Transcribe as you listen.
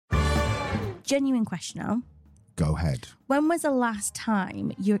genuine question now. Go ahead. When was the last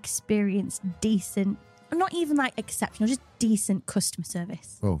time you experienced decent, not even like exceptional, just decent customer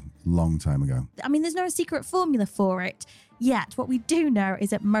service? Oh, long time ago. I mean, there's no secret formula for it. Yet, what we do know is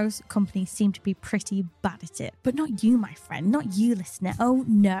that most companies seem to be pretty bad at it. But not you, my friend, not you, listener. Oh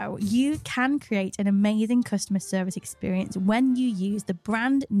no, you can create an amazing customer service experience when you use the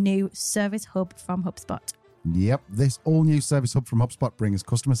brand new Service Hub from HubSpot. Yep, this all-new Service Hub from HubSpot brings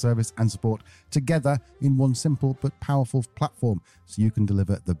customer service and support together in one simple but powerful platform so you can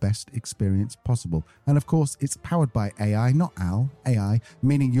deliver the best experience possible. And of course, it's powered by AI, not Al, AI,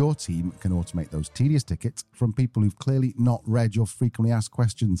 meaning your team can automate those tedious tickets from people who've clearly not read your frequently asked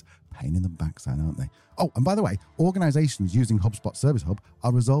questions. Pain in the backside, aren't they? Oh, and by the way, organizations using HubSpot Service Hub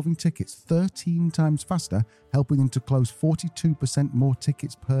are resolving tickets 13 times faster, helping them to close 42% more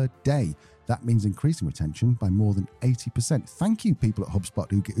tickets per day. That means increasing retention by more than 80%. Thank you, people at HubSpot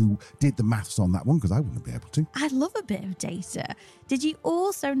who did the maths on that one, because I wouldn't be able to. I love a bit of data. Did you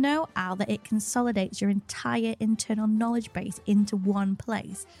also know, Al, that it consolidates your entire internal knowledge base into one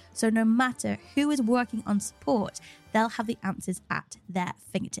place? So no matter who is working on support, they'll have the answers at their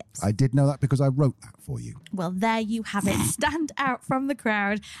fingertips. I did know that because I wrote that for you. Well, there you have it. Stand out from the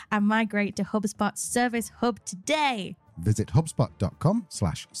crowd and migrate to HubSpot Service Hub today. Visit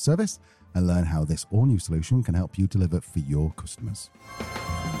HubSpot.com/service and learn how this all-new solution can help you deliver for your customers.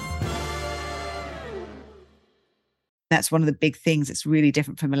 That's one of the big things that's really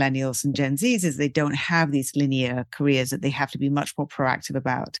different from millennials and Gen Zs is they don't have these linear careers that they have to be much more proactive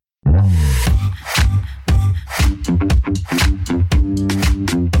about.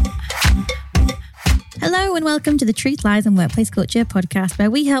 Hello and welcome to the Truth, Lies and Workplace Culture podcast, where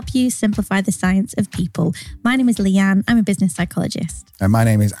we help you simplify the science of people. My name is Leanne. I'm a business psychologist. And my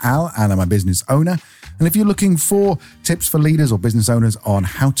name is Al, and I'm a business owner. And if you're looking for tips for leaders or business owners on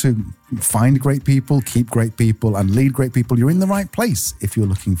how to find great people, keep great people, and lead great people, you're in the right place. If you're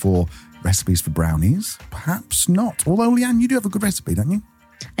looking for recipes for brownies, perhaps not. Although, Leanne, you do have a good recipe, don't you?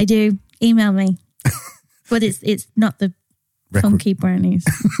 I do. Email me. But it's not the funky brownies.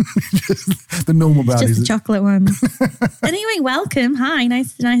 The normal brownies. Just the chocolate ones. Anyway, welcome. Hi,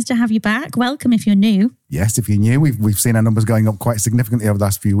 nice to have you back. Welcome if you're new. Yes, if you're new, we've seen our numbers going up quite significantly over the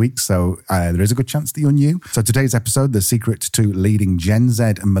last few weeks, so there is a good chance that you're new. So today's episode, The Secret to Leading Gen Z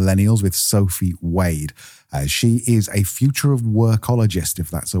and Millennials with Sophie Wade. She is a future of workologist, if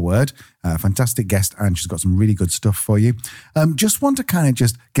that's a word. Fantastic guest, and she's got some really good stuff for you. Just want to kind of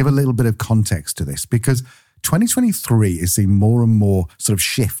just give a little bit of context to this, because 2023 is seeing more and more sort of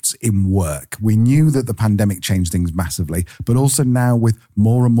shifts in work. We knew that the pandemic changed things massively, but also now with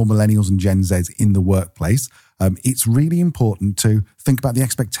more and more millennials and Gen Zs in the workplace, it's really important to think about the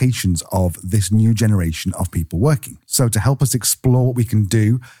expectations of this new generation of people working. So to help us explore what we can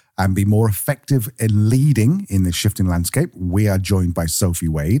do and be more effective in leading in this shifting landscape, we are joined by Sophie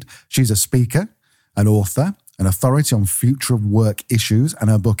Wade. She's a speaker, an author, an authority on future of work issues, and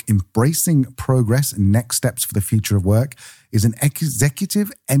her book, Embracing Progress, Next Steps for the Future of Work, is an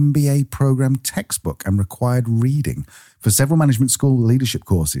executive MBA program textbook and required reading for several management school leadership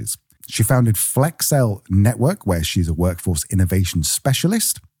courses. She founded Flexel Network, where she's a workforce innovation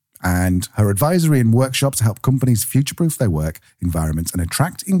specialist, and her advisory and workshops help companies future-proof their work environments and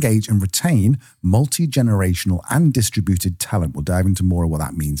attract, engage, and retain multi-generational and distributed talent. We'll dive into more of what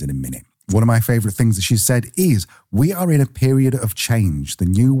that means in a minute. One of my favorite things that she said is, we are in a period of change. The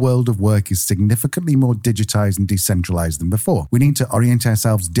new world of work is significantly more digitized and decentralized than before. We need to orient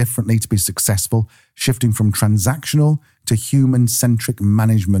ourselves differently to be successful, shifting from transactional to human-centric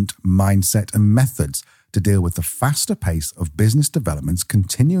management mindset and methods to deal with the faster pace of business developments,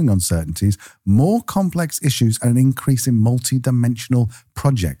 continuing uncertainties, more complex issues, and an increase in multi-dimensional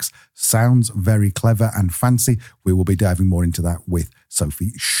projects. Sounds very clever and fancy. We will be diving more into that with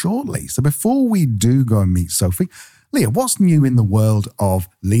Sophie shortly. So before we do go and meet Sophie, Leah, what's new in the world of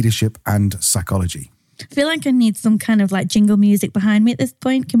leadership and psychology? I feel like I need some kind of like jingle music behind me at this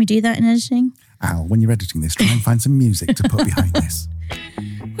point. Can we do that in editing? Al, when you're editing this, try and find some music to put behind this.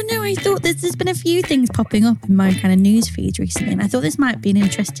 Well, no, I thought there's been a few things popping up in my kind of news feeds recently, and I thought this might be an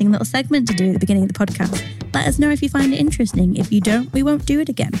interesting little segment to do at the beginning of the podcast. Let us know if you find it interesting. If you don't, we won't do it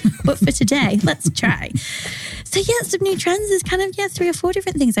again. But for today, let's try. So yeah, some new trends. There's kind of 3 or 4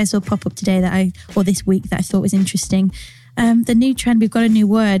 different things I saw pop up today or this week that I thought was interesting. The new trend, we've got a new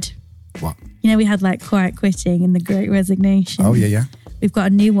word. What? You know, we had like quiet quitting and the Great Resignation. Oh, yeah. We've got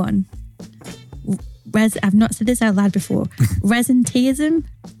a new one. I've not said this out loud before. Resenteeism.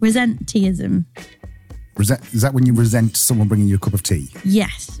 Is that when you resent someone bringing you a cup of tea?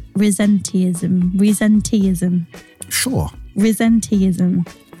 Yes. Resenteeism. Sure. Resenteeism.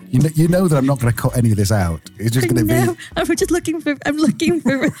 You know that I'm not going to cut any of this out. It's just going to be. I'm just looking for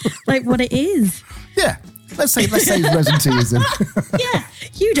like what it is. Yeah. Let's say presenteeism. Yeah,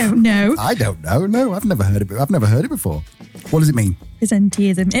 you don't know. I don't know. No, I've never heard it before. What does it mean?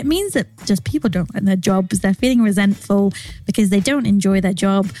 Presenteeism. It means that just people don't like their jobs. They're feeling resentful because they don't enjoy their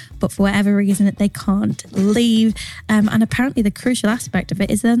job, but for whatever reason that they can't leave. And apparently the crucial aspect of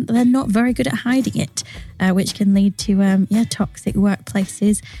it is that they're not very good at hiding it, which can lead to toxic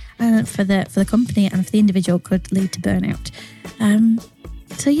workplaces for the company, and for the individual could lead to burnout.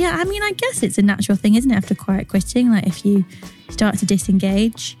 So yeah, I mean, I guess it's a natural thing, isn't it, after quiet quitting? Like if you start to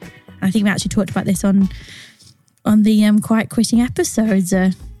disengage. I think we actually talked about this on the quiet quitting episodes.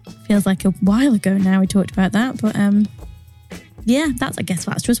 Feels like a while ago now we talked about that, but I guess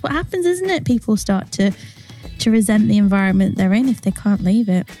that's just what happens, isn't it? People start to resent the environment they're in if they can't leave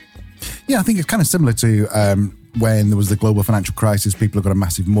it. Yeah, I think it's kind of similar to when there was the global financial crisis. People have got a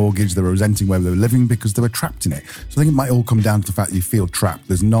massive mortgage. They were resenting where they were living because they were trapped in it. So I think it might all come down to the fact that you feel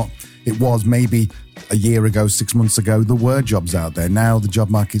trapped. It was maybe a year ago, 6 months ago, there were jobs out there. Now the job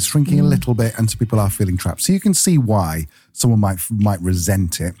market's shrinking a little bit and so people are feeling trapped. So you can see why someone might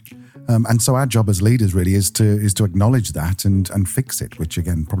resent it. And so our job as leaders really is to acknowledge that and fix it, which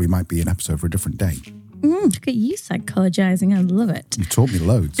again probably might be an episode for a different day. Look at you psychologizing. I love it. You taught me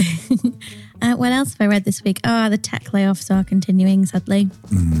loads. What else have I read this week? The tech layoffs are continuing, sadly.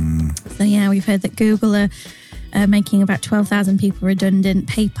 So yeah, we've heard that Google are making about 12,000 people redundant,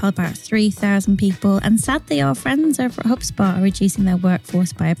 PayPal about 3,000 people, and sadly our friends over at HubSpot are reducing their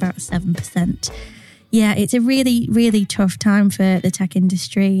workforce by about 7%. Yeah, it's a really, really tough time for the tech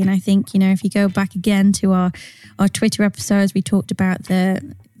industry. And I think, if you go back again to our Twitter episodes, we talked about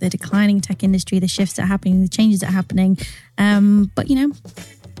the declining tech industry, the shifts that are happening, the changes that are happening. But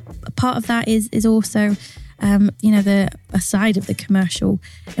a part of that is also, a side of the commercial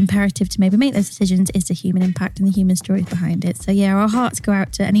imperative to maybe make those decisions is the human impact and the human stories behind it. So yeah, our hearts go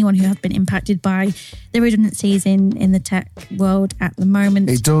out to anyone who has been impacted by the redundancies in the tech world at the moment.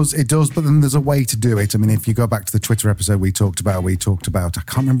 It does, but then there's a way to do it. I mean, if you go back to the Twitter episode we talked about, I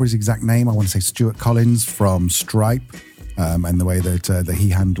can't remember his exact name. I want to say Stuart Collins from Stripe. And the way that he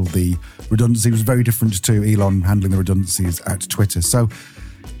handled the redundancy was very different to Elon handling the redundancies at Twitter. So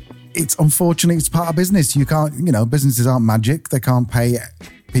it's unfortunate, it's part of business. You can't, businesses aren't magic. They can't pay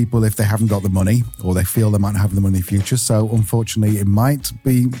people if they haven't got the money or they feel they might not have the money in the future. So unfortunately, it might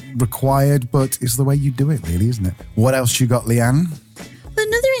be required, but it's the way you do it, really, isn't it? What else you got, Leanne?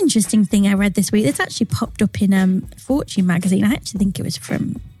 Another interesting thing I read this week, it's actually popped up in Fortune magazine. I actually think it was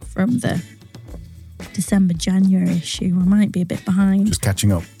from the December, January issue. I might be a bit behind. Just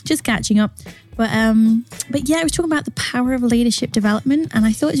catching up. But yeah, I was talking about the power of leadership development, and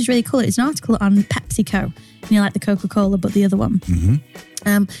I thought it was really cool. It's an article on PepsiCo, like the Coca-Cola, but the other one.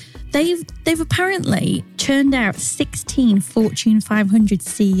 Mm-hmm. They've apparently churned out 16 Fortune 500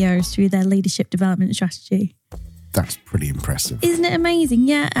 CEOs through their leadership development strategy. That's pretty impressive. Isn't it amazing?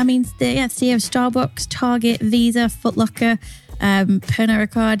 Yeah, I mean, the CEO of Starbucks, Target, Visa, Foot Locker, Pernod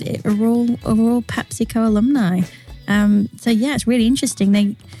Ricard are all PepsiCo alumni. So yeah, it's really interesting.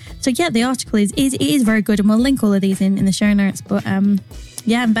 The article is very good, and we'll link all of these in the show notes. But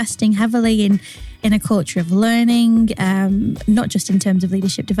investing heavily in a culture of learning, not just in terms of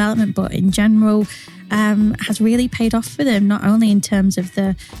leadership development, but in general, has really paid off for them. Not only in terms of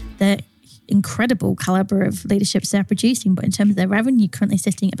the incredible caliber of leaderships they're producing, but in terms of their revenue, currently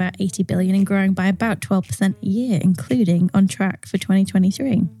sitting at about 80 billion and growing by about 12% a year, including on track for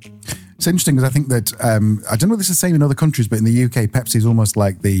 2023. It's interesting because I think that, I don't know if this is the same in other countries, but in the UK, Pepsi is almost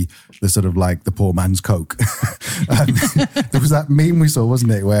like the sort of like the poor man's Coke. There was that meme we saw,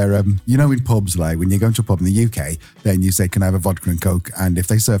 wasn't it? Where, in pubs, like when you go to a pub in the UK, then you say, can I have a vodka and Coke? And if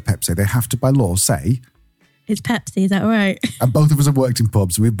they serve Pepsi, they have to, by law, say, it's Pepsi, is that right? And both of us have worked in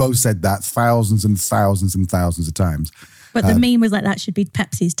pubs. So we've both said that thousands and thousands and thousands of times. But the meme was like, that should be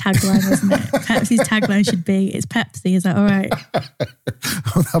Pepsi's tagline, wasn't it? Pepsi's tagline should be, it's Pepsi, is that all right?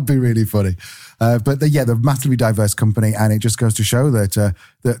 That'd be really funny. But they're a massively diverse company, and it just goes to show that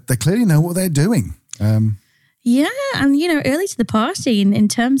they clearly know what they're doing. Yeah, and, early to the party in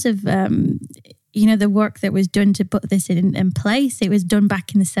terms of, the work that was done to put this in place, it was done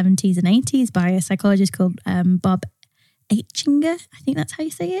back in the 70s and 80s by a psychologist called Bob Itchinger. I think that's how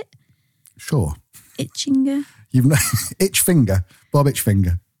you say it. Sure. Itchinger. Itchfinger. Bob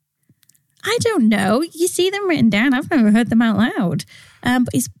Itchfinger. I don't know. You see them written down. I've never heard them out loud. but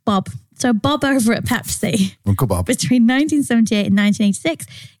he's Bob. So Bob over at Pepsi. Uncle Bob. Between 1978 and 1986,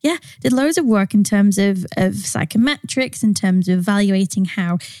 did loads of work in terms of psychometrics, in terms of evaluating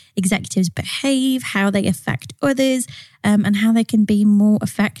how executives behave, how they affect others, and how they can be more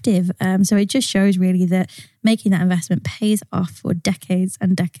effective. So it just shows really that making that investment pays off for decades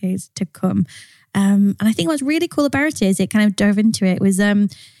and decades to come. And I think what's really cool about it is it kind of dove into it was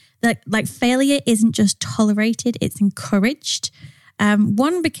like failure isn't just tolerated, it's encouraged.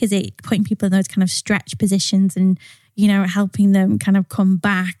 One, because it's putting people in those kind of stretch positions and, helping them kind of come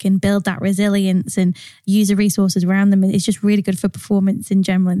back and build that resilience and use the resources around them. It's just really good for performance in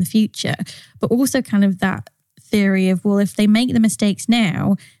general in the future. But also kind of that theory of, well, if they make the mistakes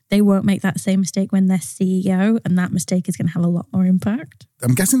now, they won't make that same mistake when they're CEO, and that mistake is going to have a lot more impact.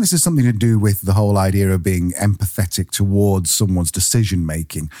 I'm guessing this is something to do with the whole idea of being empathetic towards someone's decision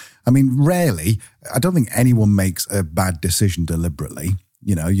making. I mean, rarely, I don't think anyone makes a bad decision deliberately.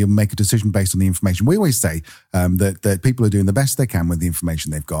 You make a decision based on the information. We always say that people are doing the best they can with the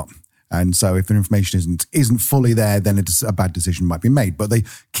information they've got. And so if the information isn't fully there, then a bad decision might be made. But the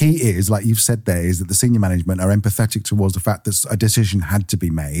key is, like you've said there, is that the senior management are empathetic towards the fact that a decision had to be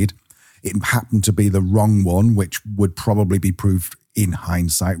made. It happened to be the wrong one, which would probably be proved in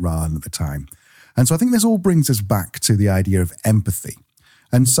hindsight rather than at the time. And so I think this all brings us back to the idea of empathy.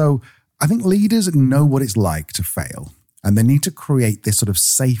 And so I think leaders know what it's like to fail, and they need to create this sort of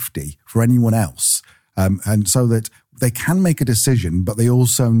safety for anyone else. And so that they can make a decision, but they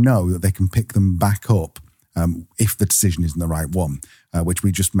also know that they can pick them back up if the decision isn't the right one, which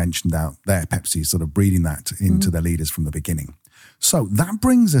we just mentioned out there. Pepsi is sort of breeding that into their leaders from the beginning. So that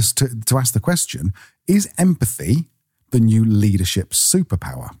brings us to ask the question, is empathy the new leadership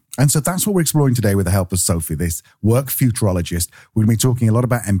superpower? And so that's what we're exploring today with the help of Sophie, this work futurologist. We're going to be talking a lot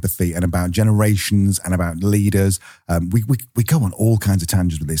about empathy and about generations and about leaders. We go on all kinds of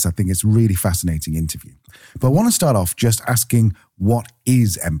tangents with this. I think it's a really fascinating interview. But I want to start off just asking, what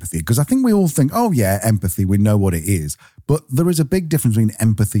is empathy? Because I think we all think, oh yeah, empathy, we know what it is. But there is a big difference between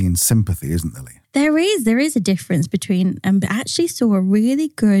empathy and sympathy, isn't there, Lee? There is a difference between, I actually saw a really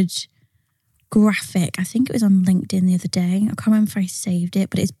good graphic. I think it was on LinkedIn the other day. I can't remember if I saved it,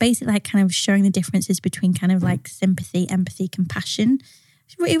 but it's basically like kind of showing the differences between kind of like sympathy, empathy, compassion.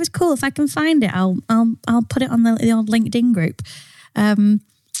 It was cool. If I can find it, I'll put it on the old LinkedIn group.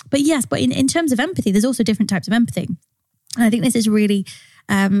 But in terms of empathy, there's also different types of empathy. And I think this is really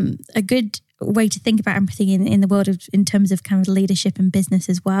a good way to think about empathy in the world in terms of kind of leadership and business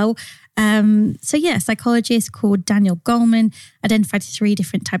as well. Psychologist called Daniel Goleman identified 3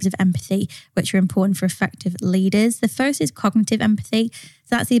 different types of empathy, which are important for effective leaders. The first is cognitive empathy.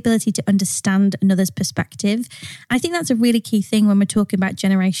 So that's the ability to understand another's perspective. I think that's a really key thing when we're talking about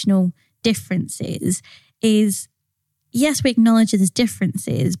generational differences is, yes, we acknowledge there's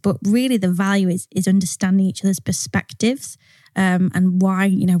differences, but really the value is understanding each other's perspectives. And why,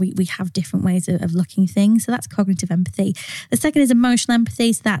 we have different ways of looking things. So that's cognitive empathy. The second is emotional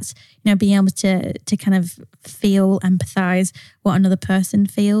empathy. So that's, being able to kind of feel, empathize what another person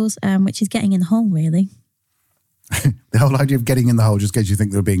feels, which is getting in the hole, really. The whole idea of getting in the hole just gets you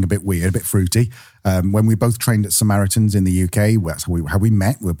think they're being a bit weird, a bit fruity. When we both trained at Samaritans in the UK, that's how we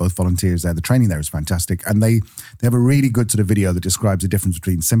met. We're both volunteers there. The training there is fantastic. And they have a really good sort of video that describes the difference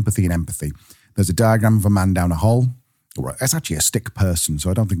between sympathy and empathy. There's a diagram of a man down a hole. It's actually a stick person, so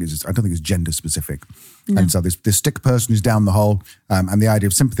I don't think it's gender specific. No. And so this stick person is down the hole, and the idea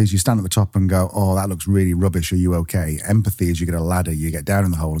of sympathy is you stand at the top and go, oh, that looks really rubbish. Are you okay? Empathy is you get a ladder, you get down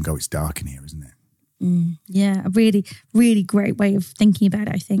in the hole and go, it's dark in here, isn't it? Yeah, a really, really great way of thinking about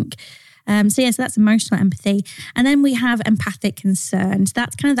it, I think. So that's emotional empathy. And then we have empathic concern. So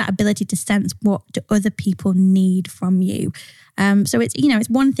that's kind of that ability to sense what do other people need from you. So it's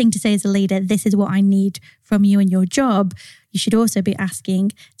one thing to say as a leader, this is what I need from you in your job. You should also be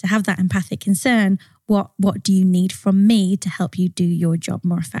asking to have that empathic concern. What do you need from me to help you do your job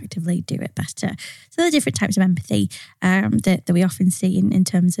more effectively, do it better? So there are different types of empathy that we often see in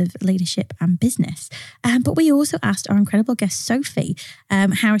terms of leadership and business. But we also asked our incredible guest, Sophie,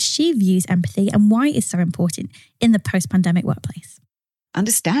 how she views empathy and why it is so important in the post-pandemic workplace.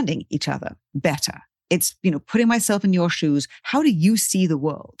 Understanding each other better. It's, putting myself in your shoes. How do you see the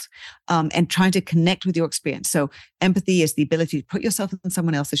world? And trying to connect with your experience. So empathy is the ability to put yourself in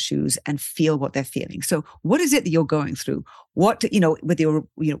someone else's shoes and feel what they're feeling. So what is it that you're going through? Whether you're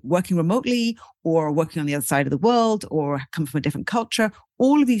working remotely or working on the other side of the world or come from a different culture,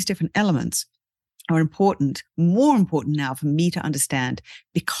 all of these different elements are important, more important now for me to understand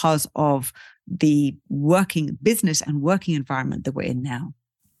because of the working business and working environment that we're in now.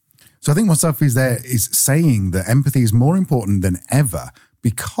 So I think what Sophie's there is saying that empathy is more important than ever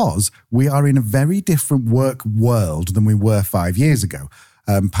because we are in a very different work world than we were 5 years ago.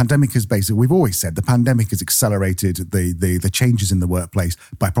 Pandemic has basically, we've always said the pandemic has accelerated the changes in the workplace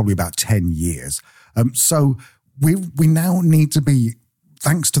by probably about 10 years. So we now need to be,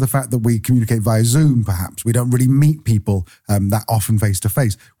 thanks to the fact that we communicate via Zoom, perhaps, we don't really meet people that often face to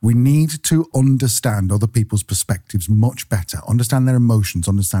face. We need to understand other people's perspectives much better, understand their emotions,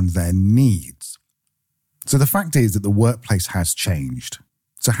 understand their needs. So the fact is that the workplace has changed.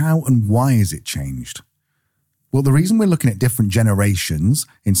 So how and why has it changed? Well, the reason we're looking at different generations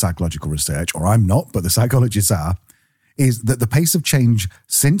in psychological research, or I'm not, but the psychologists are, is that the pace of change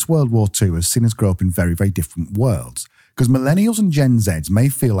since World War II has seen us grow up in very, very different worlds. Because millennials and Gen Zs may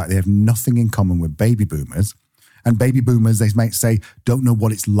feel like they have nothing in common with baby boomers. And baby boomers, they might say, don't know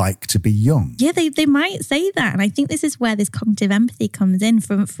what it's like to be young. Yeah, they might say that. And I think this is where this cognitive empathy comes in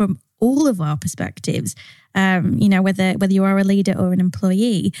from all of our perspectives. Whether you are a leader or an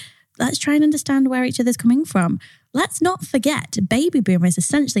employee, let's try and understand where each other's coming from. Let's not forget, baby boomers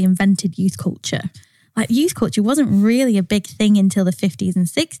essentially invented youth culture. Like, youth culture wasn't really a big thing until the 50s and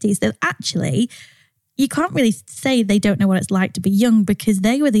 60s. So actually, you can't really say they don't know what it's like to be young because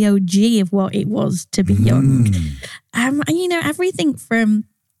they were the OG of what it was to be young. And everything from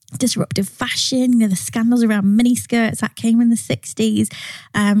disruptive fashion, the scandals around miniskirts that came in the 60s,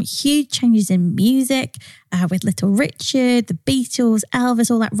 huge changes in music with Little Richard, the Beatles,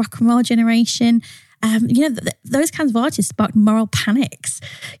 Elvis, all that rock and roll generation. Those kinds of artists sparked moral panics,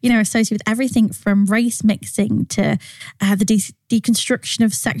 associated with everything from race mixing to the deconstruction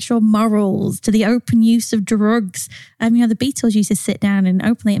of sexual morals to the open use of drugs. The Beatles used to sit down and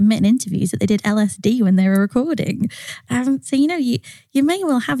openly admit in interviews that they did LSD when they were recording. You may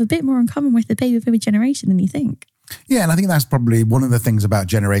well have a bit more in common with the baby boomer generation than you think. Yeah, and I think that's probably one of the things about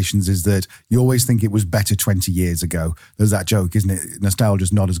generations is that you always think it was better 20 years ago. There's that joke, isn't it?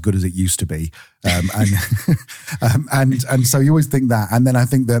 Nostalgia's not as good as it used to be. And so you always think that. And then I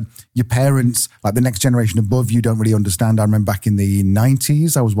think that your parents, like the next generation above you, don't really understand. I remember back in the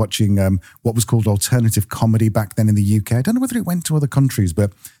 90s, I was watching what was called alternative comedy back then in the UK. I don't know whether it went to other countries,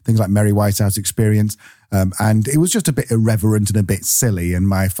 but things like Mary Whitehouse Experience. And it was just a bit irreverent and a bit silly. And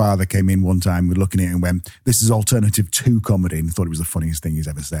my father came in one time, we're looking at it and went, this is alternative to comedy, and thought it was the funniest thing he's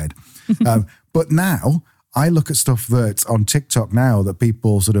ever said. But now I look at stuff that's on TikTok now that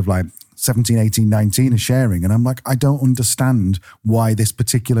people sort of like 17, 18, 19 are sharing. And I'm like, I don't understand why this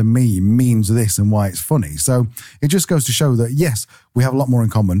particular meme means this and why it's funny. So it just goes to show that, yes, we have a lot more in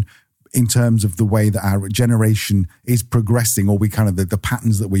common in terms of the way that our generation is progressing, or we kind of the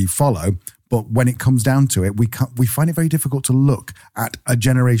patterns that we follow. But when it comes down to it, we find it very difficult to look at a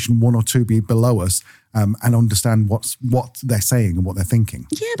generation one or two below us and understand what they're saying and what they're thinking.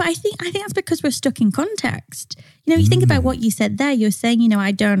 Yeah, but I think that's because we're stuck in context. You think about what you said there. You're saying,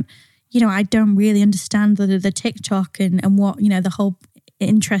 I don't really understand the TikTok and what, the whole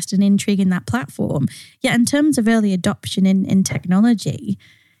interest and intrigue in that platform. Yeah, in terms of early adoption in technology,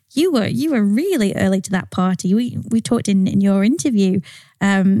 you were really early to that party. We talked in your interview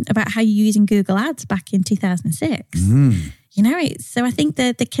about how you're using Google Ads back in 2006. So I think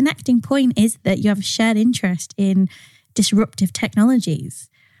the connecting point is that you have a shared interest in disruptive technologies.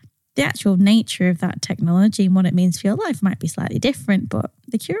 The actual nature of that technology and what it means for your life might be slightly different, but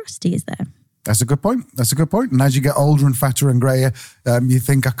the curiosity is there. That's a good point. And as you get older and fatter and grayer, you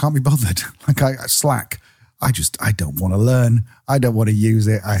think, I can't be bothered. Like I slack. I don't want to learn. I don't want to use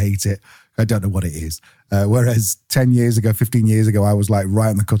it. I hate it. I don't know what it is. Whereas 10 years ago, 15 years ago, I was like right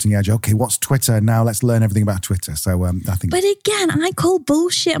on the cutting edge. Okay, what's Twitter? Now let's learn everything about Twitter. So I think. But again, I call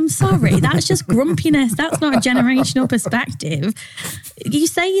bullshit. I'm sorry. That's just grumpiness. That's not a generational perspective. You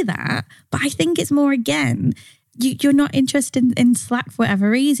say that, but I think it's more, again, you're not interested in Slack for whatever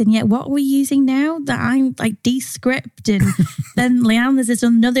reason. Yet what we're using now, that I'm like Descript, and then Leanne, there's this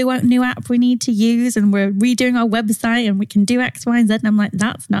another new app we need to use, and we're redoing our website and we can do X, Y, and Z. And I'm like,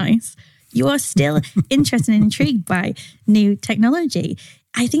 that's nice. You are still interested and intrigued by new technology.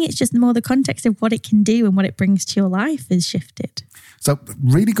 I think it's just more the context of what it can do and what it brings to your life has shifted. So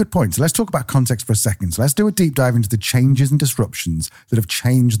really good points. Let's talk about context for a second. So let's do a deep dive into the changes and disruptions that have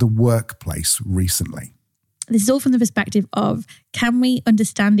changed the workplace recently. This is all from the perspective of, can we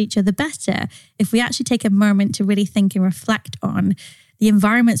understand each other better if we actually take a moment to really think and reflect on the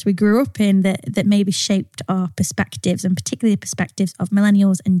environments we grew up in that maybe shaped our perspectives, and particularly the perspectives of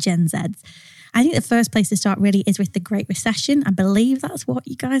millennials and Gen Zs. I think the first place to start really is with the Great Recession. I believe that's what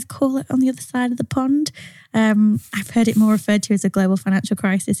you guys call it on the other side of the pond. I've heard it more referred to as a global financial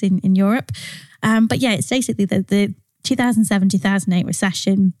crisis in Europe. But yeah, it's basically the 2007-2008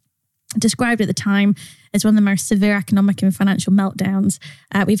 recession. described at the time as one of the most severe economic and financial meltdowns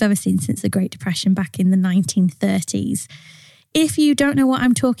we've ever seen since the Great Depression back in the 1930s. If you don't know what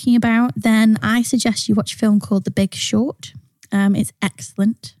I'm talking about, then I suggest you watch a film called The Big Short. It's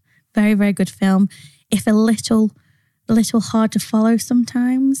excellent. Very, very good film. If a little hard to follow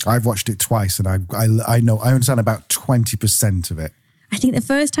sometimes. I've watched it twice and I understand about 20% of it. I think the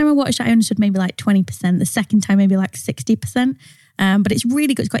first time I watched it, I understood maybe like 20%. The second time, maybe like 60%. But it's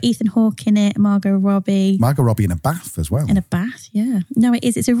really good. It's got Ethan Hawke in it, Margot Robbie. Margot Robbie in a bath as well. In a bath, yeah. No, it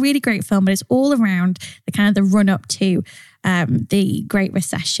is. It's a really great film, but it's all around the kind of the run up to the Great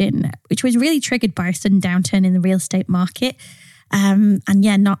Recession, which was really triggered by a sudden downturn in the real estate market. And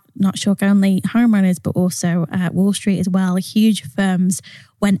yeah, not shock only homeowners, but also Wall Street as well. Huge firms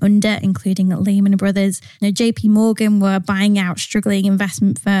went under, including Lehman Brothers. JP Morgan were buying out struggling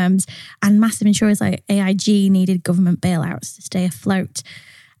investment firms, and massive insurers like AIG needed government bailouts to stay afloat.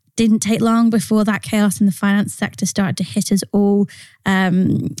 Didn't take long before that chaos in the finance sector started to hit us all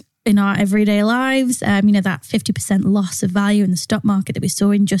in our everyday lives. That 50% loss of value in the stock market that we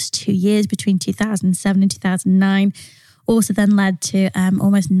saw in just 2 years between 2007 and 2009 also then led to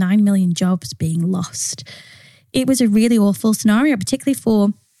almost 9 million jobs being lost. It was a really awful scenario, particularly for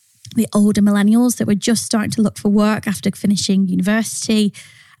the older millennials that were just starting to look for work after finishing university,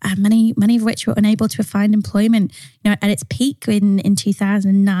 many of which were unable to find employment. At its peak in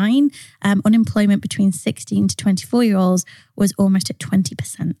 2009, unemployment between 16 to 24-year-olds was almost at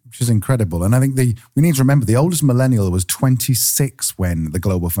 20%. Which is incredible. And I think we need to remember the oldest millennial was 26 when the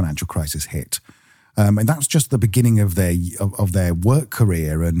global financial crisis hit. And that's just the beginning of their work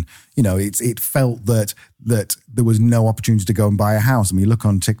career. And, it felt that there was no opportunity to go and buy a house. I mean, you look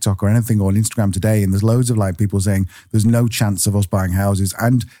on TikTok or anything or on Instagram today, and there's loads of people saying there's no chance of us buying houses.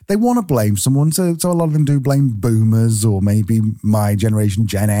 And they want to blame someone. So a lot of them do blame boomers or maybe my generation,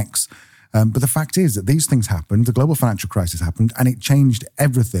 Gen X. But the fact is that these things happened, the global financial crisis happened, and it changed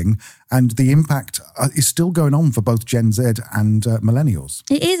everything. And the impact is still going on for both Gen Z and millennials.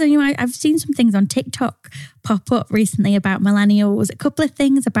 It is. I've seen some things on TikTok pop up recently about millennials. A couple of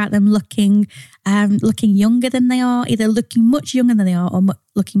things about them looking younger than they are, either looking much younger than they are or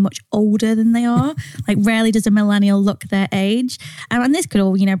looking much older than they are. Rarely does a millennial look their age. And this could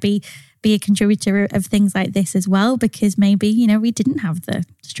all, be a contributor of things like this as well, because maybe, we didn't have the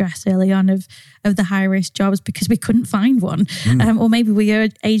stress early on of the high risk jobs because we couldn't find one. Or maybe we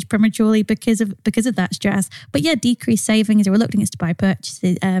aged prematurely because of that stress. But yeah, decreased savings, a reluctance to buy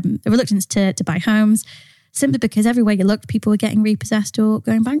purchases, a reluctance to buy homes, simply because everywhere you looked, people were getting repossessed or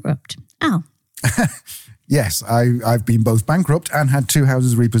going bankrupt. Al? Yes, I've been both bankrupt and had 2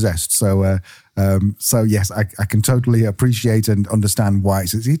 houses repossessed. So yes, I can totally appreciate and understand why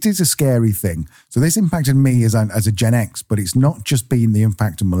it is a scary thing. So this impacted me as a Gen X, but it's not just been the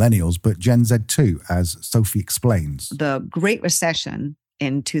impact of millennials, but Gen Z too, as Sophie explains. The Great Recession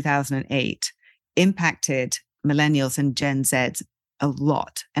in 2008 impacted millennials and Gen Z a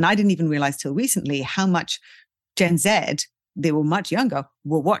lot. And I didn't even realize till recently how much Gen Z, they were much younger,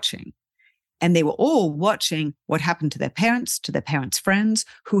 were watching. And they were all watching what happened to their parents' friends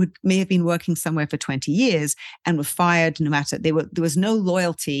who may have been working somewhere for 20 years and were fired no matter. There was no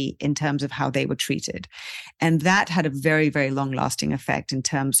loyalty in terms of how they were treated. And that had a very, very long lasting effect in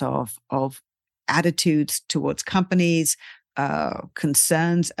terms of attitudes towards companies,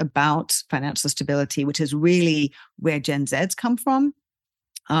 concerns about financial stability, which is really where Gen Zs come from.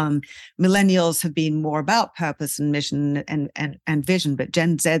 Millennials have been more about purpose and mission and vision, but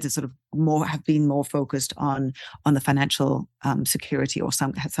Gen Z is sort of have been more focused on the financial security or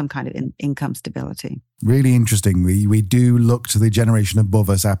some kind of income stability. Really interesting. We do look to the generation above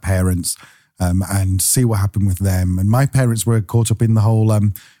us, our parents, and see what happened with them. And my parents were caught up in the whole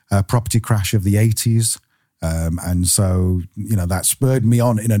property crash of the 80s. And so, that spurred me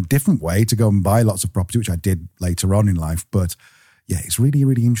on in a different way to go and buy lots of property, which I did later on in life. But yeah, it's really,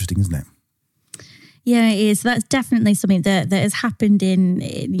 really interesting, isn't it? Yeah, it is. That's definitely something that has happened in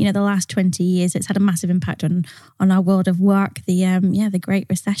the last 20 years. It's had a massive impact on our world of work, the Great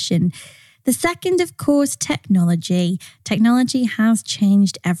Recession. The second, of course, technology. Technology has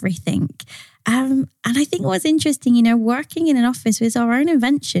changed everything. And I think what's interesting, working in an office was our own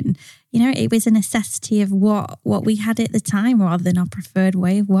invention. It was a necessity of what we had at the time rather than our preferred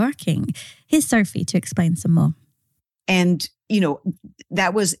way of working. Here's Sophie to explain some more. And,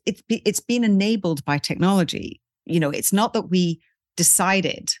 it's been enabled by technology. It's not that we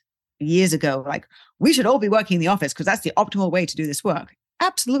decided years ago, we should all be working in the office because that's the optimal way to do this work.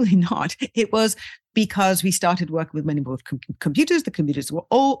 Absolutely not. It was because we started working with many more computers. The computers were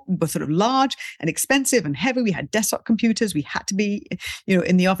sort of large and expensive and heavy. We had desktop computers. We had to be,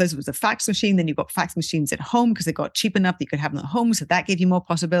 in the office. It was a fax machine. Then you got fax machines at home because they got cheap enough that you could have them at home. So that gave you more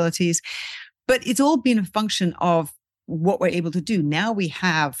possibilities. But it's all been a function of what we're able to do. Now we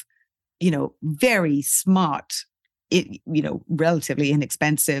have, very smart, relatively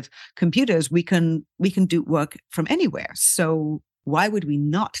inexpensive computers. We can do work from anywhere. So why would we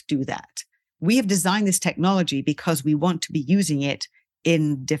not do that? We have designed this technology because we want to be using it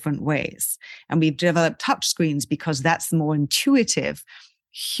in different ways. And we've developed touch screens because that's the more intuitive,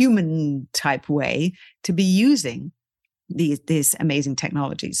 human type way to be using these amazing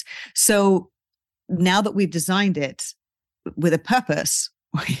technologies. So now that we've designed it with a purpose,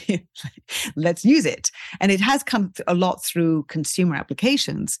 let's use it. And it has come a lot through consumer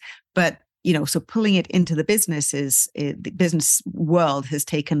applications, but so pulling it into the the business world has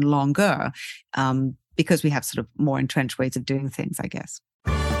taken longer because we have sort of more entrenched ways of doing things, I guess.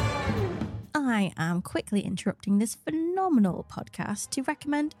 I am quickly interrupting this phenomenal podcast to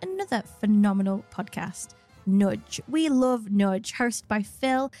recommend another phenomenal podcast, Nudge. We love Nudge, hosted by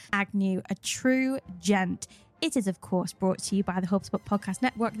Phil Agnew, a true gent. It is, of course, brought to you by the HubSpot Podcast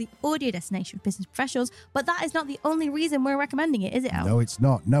Network, the audio destination for business professionals. But that is not the only reason we're recommending it, is it, Al? No, it's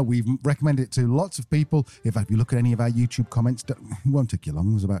not. No, we've recommended it to lots of people. In fact, if you look at any of our YouTube comments, it won't take you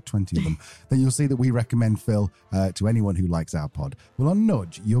long. There's about 20 of them. Then you'll see that we recommend Phil to anyone who likes our pod. Well, on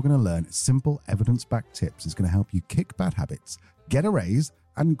Nudge, you're going to learn simple evidence-backed tips. It's going to help you kick bad habits, get a raise,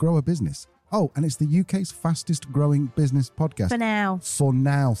 and grow a business. Oh, and it's the UK's fastest growing business podcast. For now. For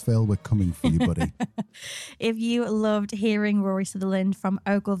now, Phil, we're coming for you, buddy. If you loved hearing Rory Sutherland from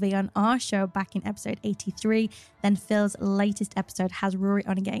Ogilvy on our show back in episode 83, then Phil's latest episode has Rory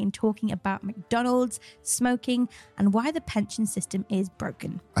on again, talking about McDonald's, smoking, and why the pension system is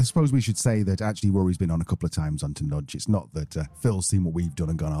broken. I suppose we should say that actually Rory's been on a couple of times onto Nudge. It's not that Phil's seen what we've done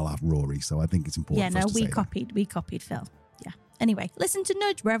and gone, I'll have Rory. So I think it's important for us to say that. We copied Phil. Yeah. Anyway, listen to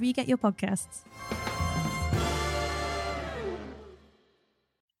Nudge wherever you get your podcasts.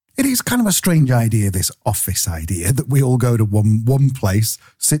 It is kind of a strange idea, this office idea, that we all go to one place,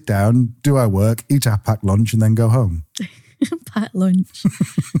 sit down, do our work, eat our packed lunch, and then go home. Packed lunch.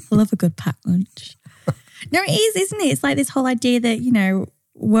 I love a good packed lunch. No, it is, isn't it? It's like this whole idea that,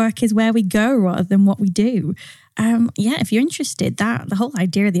 work is where we go rather than what we do. If you're interested, the whole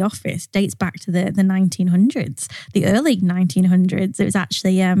idea of the office dates back to the 1900s, the early 1900s. It was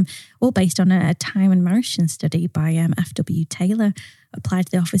actually all based on a time and motion study by F.W. Taylor, applied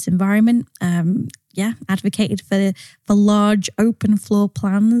to the office environment. Advocated for large open floor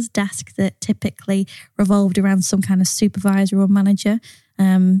plans, desks that typically revolved around some kind of supervisor or manager,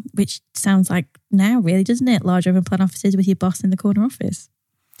 which sounds like now, really, doesn't it? Large open plan offices with your boss in the corner office.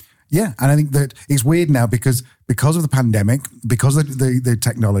 Yeah, and I think that it's weird now because of the pandemic, because of the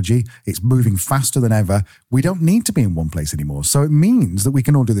technology, it's moving faster than ever. We don't need to be in one place anymore. So it means that we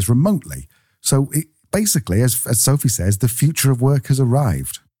can all do this remotely. So basically, as Sophie says, the future of work has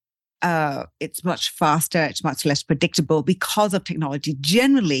arrived. It's much faster, it's much less predictable because of technology.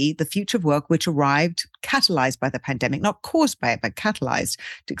 Generally, the future of work, which arrived catalyzed by the pandemic, not caused by it, but catalyzed,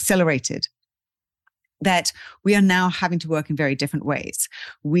 accelerated, that we are now having to work in very different ways.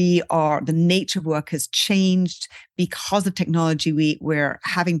 The nature of work has changed because of technology. We're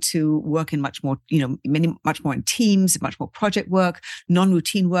having to work in much more in teams, much more project work.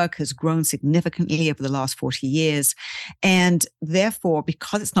 Non-routine work has grown significantly over the last 40 years. And therefore,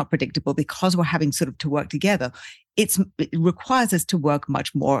 because it's not predictable, because we're having sort of to work together, it requires us to work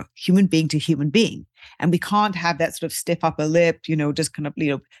much more human being to human being. And we can't have that sort of stiff upper lip, just kind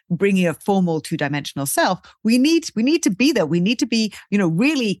of, bringing a formal two-dimensional self. We need to be there. We need to be,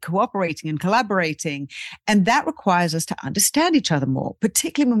 really cooperating and collaborating. And that requires us to understand each other more,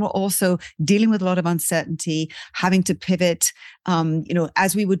 particularly when we're also dealing with a lot of uncertainty, having to pivot,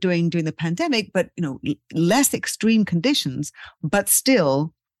 as we were doing during the pandemic, but, less extreme conditions, but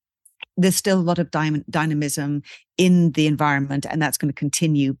still, there's still a lot of dynamism in the environment, and that's going to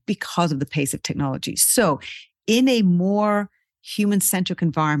continue because of the pace of technology. So in a more human-centric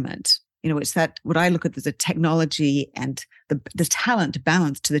environment, it's that what I look at as the technology and the talent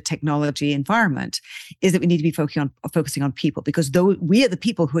balance to the technology environment is that we need to be focusing on people, because though we are the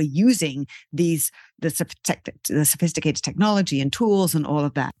people who are using the sophisticated technology and tools and all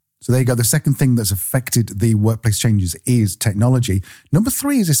of that. So there you go. The second thing that's affected the workplace changes is technology. Number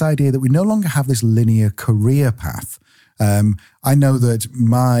 3 is this idea that we no longer have this linear career path. I know that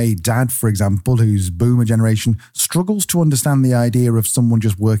my dad, for example, who's boomer generation, struggles to understand the idea of someone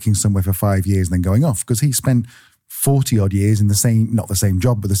just working somewhere for 5 years and then going off, because he spent 40 odd years in not the same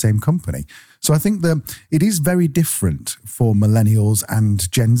job, but the same company. So I think that it is very different for millennials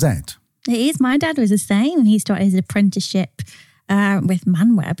and Gen Z. It is. My dad was the same. He started his apprenticeship with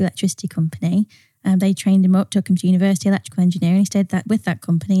Manweb Electricity Company. They trained him up, took him to university, electrical engineering. He stayed with that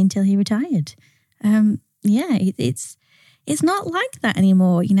company until he retired. It's not like that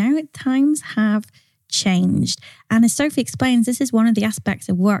anymore. Times have changed. And as Sophie explains, this is one of the aspects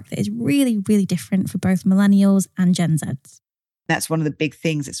of work that is really, really different for both millennials and Gen Zs. That's one of the big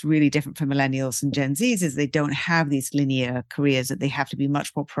things that's really different for millennials and Gen Zs is they don't have these linear careers that they have to be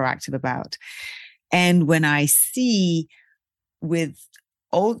much more proactive about. And when I see with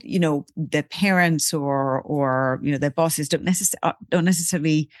all, their parents or their bosses don't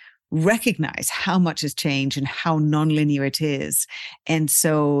necessarily recognize how much has changed and how non-linear it is. And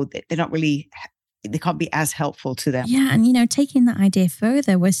so they can't be as helpful to them. Yeah. And, taking that idea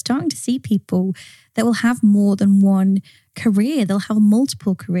further, we're starting to see people that will have more than one career. They'll have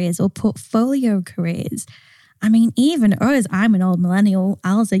multiple careers or portfolio careers. I mean, even us, I'm an old millennial.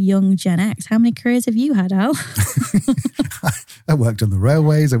 Al's a young Gen X. How many careers have you had, Al? I worked on the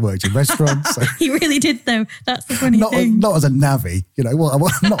railways. I worked in restaurants. So. You really did, though. That's the funny thing. Not as a navvy. I'm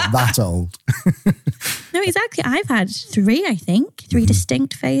not that old. No, exactly. I've had three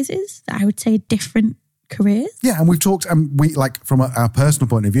distinct phases that I would say different careers. Yeah, and we've talked, from our personal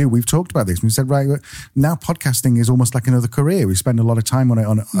point of view, we've talked about this. We said, right, now podcasting is almost like another career. We spend a lot of time on it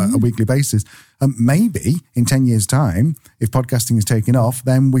on a weekly basis. Maybe in 10 years' time, if podcasting is taking off,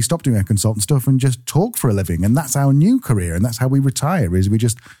 then we stop doing our consultant stuff and just talk for a living. And that's our new career. And that's how we retire, is we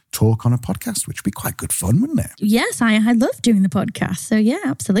just talk on a podcast, which would be quite good fun, wouldn't it? Yes, I love doing the podcast. So yeah,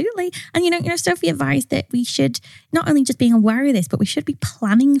 absolutely. And Sophie advised that we should not only just being aware of this, but we should be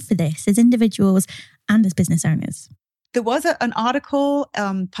planning for this as individuals and as business owners. There was an article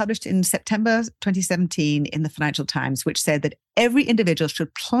published in September 2017 in the Financial Times, which said that every individual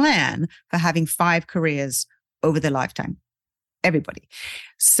should plan for having 5 careers over their lifetime. Everybody.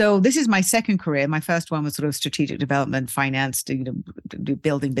 So this is my second career. My first one was sort of strategic development, finance,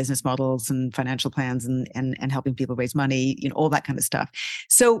 building business models and financial plans and helping people raise money, all that kind of stuff.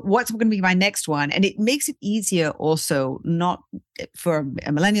 So what's going to be my next one? And it makes it easier also not for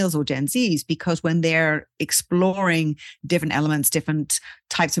millennials or Gen Zs, because when they're exploring different elements, different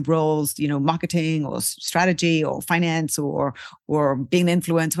types of roles, marketing or strategy or finance or being an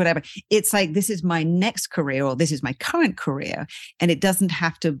influencer, whatever, it's like, this is my next career or this is my current career. And it doesn't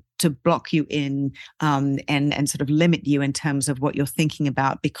have to block you in and sort of limit you in terms of what you're thinking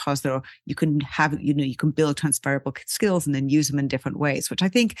about, because you can build transferable skills and then use them in different ways, which I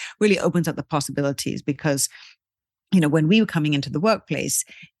think really opens up the possibilities. Because when we were coming into the workplace,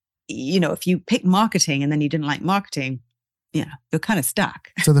 if you pick marketing and then you didn't like marketing, you're kind of stuck.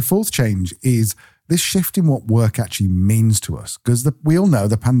 So the fourth change is this shift in what work actually means to us. Because we all know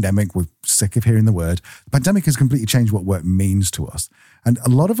the pandemic, we're sick of hearing the word, the pandemic has completely changed what work means to us. And a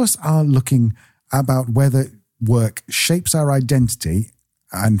lot of us are looking about whether work shapes our identity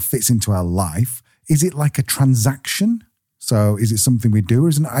and fits into our life. Is it like a transaction? So is it something we do, or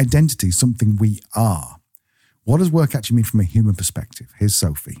is an identity something we are? What does work actually mean from a human perspective? Here's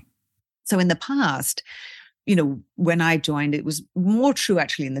Sophie. So in the past, when I joined, it was more true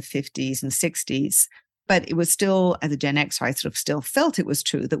actually in the 50s and 60s, but it was still, as a Gen Xer, I sort of still felt it was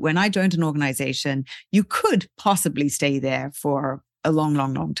true that when I joined an organization, you could possibly stay there for a long,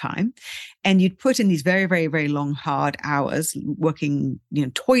 long, long time. And you'd put in these very, very, very long, hard hours, working,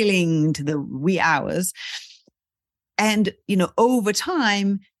 toiling into the wee hours. And, over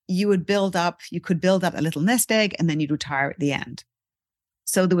time, you could build up a little nest egg, and then you'd retire at the end.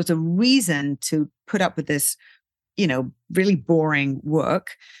 So there was a reason to put up with this, really boring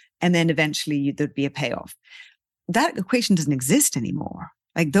work. And then eventually there'd be a payoff. That equation doesn't exist anymore.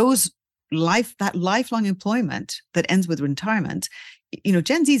 Like that lifelong employment that ends with retirement,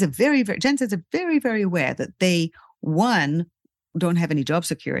 Gen Zs are very, very aware that they, one, don't have any job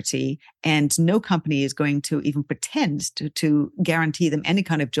security, and no company is going to even pretend to guarantee them any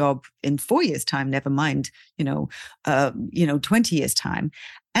kind of job in 4 years' time, never mind, 20 years' time.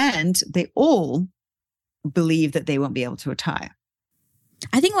 And they all believe that they won't be able to retire.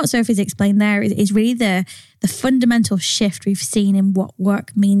 I think what Sophie's explained there is really the fundamental shift we've seen in what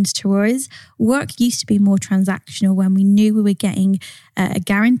work means to us. Work used to be more transactional when we knew we were getting a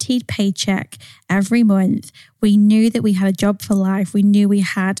guaranteed paycheck every month. We knew that we had a job for life. We knew we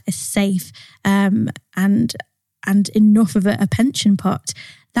had a safe and enough of a pension pot.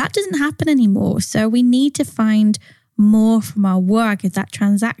 That doesn't happen anymore. So we need to find more from our work, if that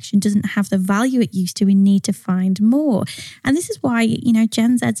transaction doesn't have the value it used to, we need to find more. And this is why,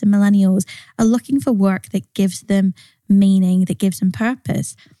 Gen Zs and millennials are looking for work that gives them meaning, that gives them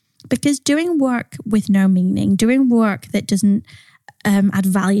purpose. Because doing work with no meaning, doing work that doesn't add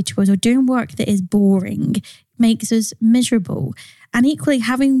value to us, or doing work that is boring, makes us miserable. And equally,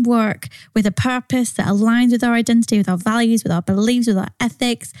 having work with a purpose that aligns with our identity, with our values, with our beliefs, with our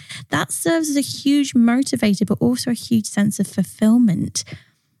ethics, that serves as a huge motivator, but also a huge sense of fulfillment.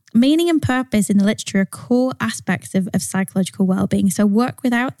 Meaning and purpose in the literature are core aspects of psychological well-being. So work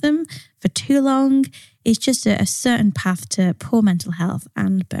without them for too long is just a certain path to poor mental health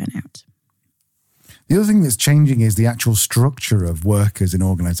and burnout. The other thing that's changing is the actual structure of workers in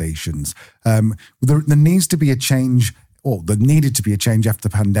organizations. There needs to be a change, or there needed to be a change after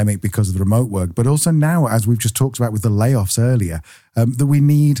the pandemic because of the remote work, but also now, as we've just talked about with the layoffs earlier, that we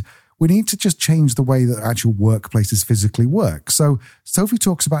need to just change the way that actual workplaces physically work. So Sophie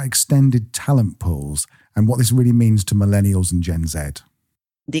talks about extended talent pools and what this really means to millennials and Gen Z.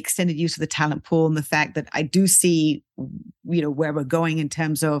 The extended use of the talent pool, and the fact that I do see, where we're going in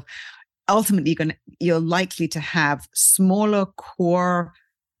terms of ultimately you're likely to have smaller core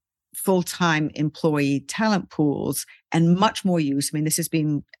full-time employee talent pools and much more use. I mean, this has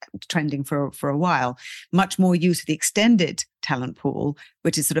been trending for a while, much more use of the extended talent pool,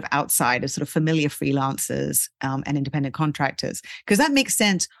 which is sort of outside of sort of familiar freelancers and independent contractors, because that makes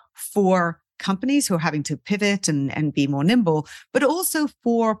sense for companies who are having to pivot and be more nimble, but also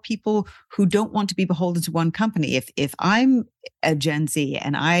for people who don't want to be beholden to one company. If I'm a Gen Z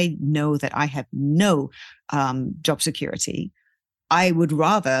and I know that I have no job security, I would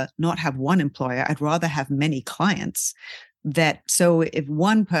rather not have one employer. I'd rather have many clients. So if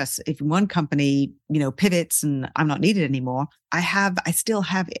one company, pivots and I'm not needed anymore, I still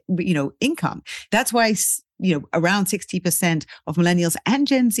have, income. That's why, around 60% of millennials and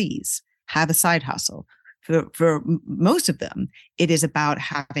Gen Zs have a side hustle. For most of them, it is about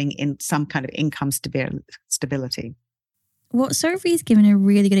having some kind of income stability. What Sophie's given a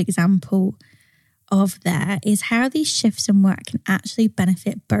really good example of there is how these shifts in work can actually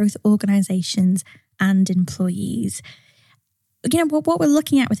benefit both organizations and employees. What we're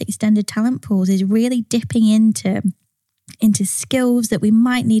looking at with extended talent pools is really dipping into skills that we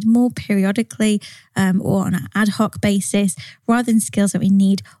might need more periodically or on an ad hoc basis, rather than skills that we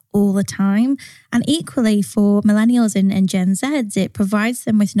need all the time. And equally for millennials and Gen Zs, it provides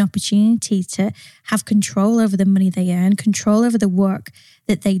them with an opportunity to have control over the money they earn, control over the work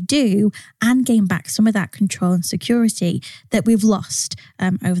that they do, and gain back some of that control and security that we've lost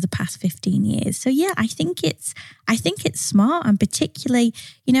over the past 15 years. So yeah, I think it's smart, and particularly,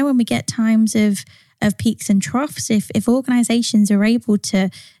 when we get times of peaks and troughs, if organizations are able to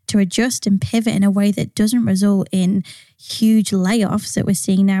adjust and pivot in a way that doesn't result in huge layoffs that we're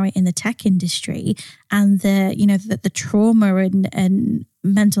seeing now in the tech industry, and the trauma and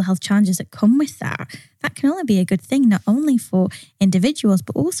mental health challenges that come with that can only be a good thing, not only for individuals,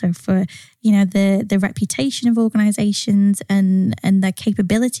 but also for, the reputation of organizations and their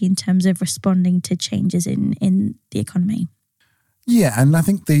capability in terms of responding to changes in the economy. Yeah, and I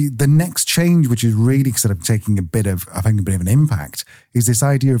think the next change, which is really sort of taking a bit of an impact, is this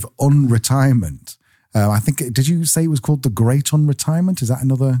idea of unretirement. I think, did you say it was called the Great Unretirement? Is that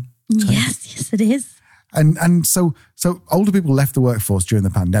another term? Yes, it is. And so older people left the workforce during the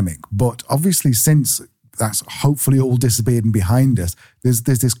pandemic, but obviously since that's hopefully all disappeared and behind us, there's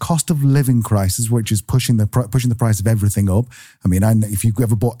this cost of living crisis, which is pushing the price of everything up. I mean, if you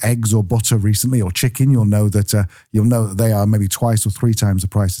ever bought eggs or butter recently or chicken, you'll know that they are maybe twice or three times the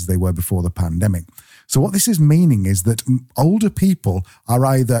prices they were before the pandemic. So what this is meaning is that older people are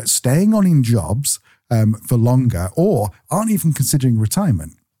either staying on in jobs for longer or aren't even considering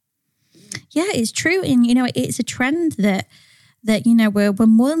retirement. Yeah, it's true. And, it's a trend that we're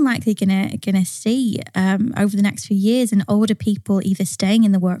more than likely gonna see over the next few years, and older people either staying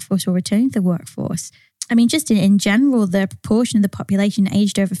in the workforce or returning to the workforce. I mean, just in general, the proportion of the population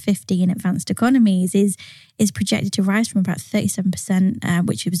aged over 50 in advanced economies is projected to rise from about 37%,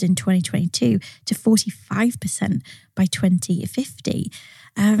 which was in 2022, to 45% by 2050.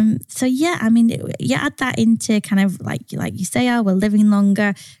 So yeah, I mean, you add that into kind of like you say, we're living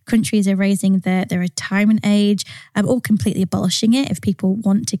longer. Countries are raising their retirement age, or completely abolishing it if people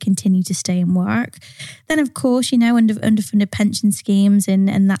want to continue to stay and work. Then, of course, underfunded pension schemes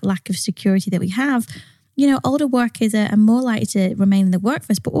and that lack of security that we have. Older workers are more likely to remain in the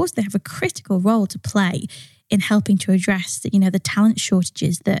workforce, but also they have a critical role to play in helping to address the talent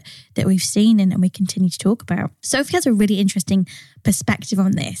shortages that we've seen and we continue to talk about. Sophie has a really interesting perspective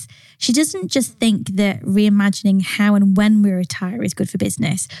on this. She doesn't just think that reimagining how and when we retire is good for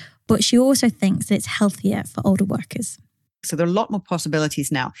business, but she also thinks that it's healthier for older workers. So there are a lot more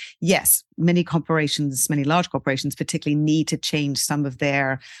possibilities now. Yes, many large corporations particularly need to change some of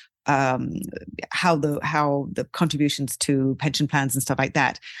their how the contributions to pension plans and stuff like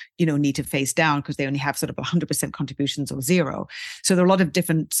that, need to phase down because they only have sort of 100% contributions or zero. So there are a lot of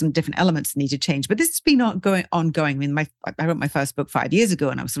different elements that need to change. But this has been ongoing. I mean, I wrote my first book 5 years ago,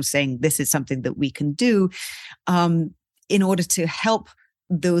 and I was sort of saying this is something that we can do in order to help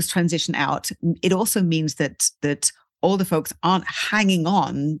those transition out. It also means that older folks aren't hanging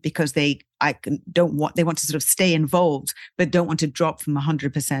on because they want to sort of stay involved, but don't want to drop from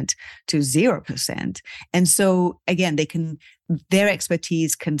 100% to 0%. And so again, their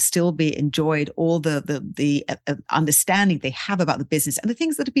expertise can still be enjoyed, all the understanding they have about the business and the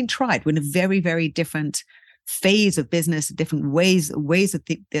things that have been tried. We're in a very, very different phase of business, different ways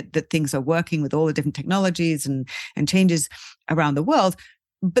that things are working with all the different technologies and changes around the world.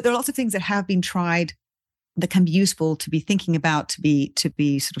 But there are lots of things that have been tried that can be useful to be thinking about, to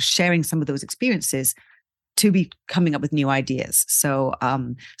be sort of sharing some of those experiences, to be coming up with new ideas. So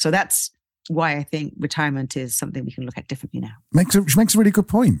that's why I think retirement is something we can look at differently now. Which makes a really good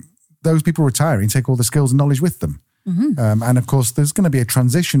point. Those people retiring take all the skills and knowledge with them. Mm-hmm. And of course, there's going to be a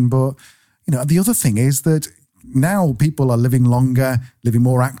transition. But, the other thing is that now people are living longer, living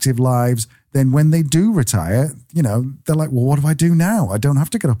more active lives. Then when they do retire, they're like, well, what do I do now? I don't have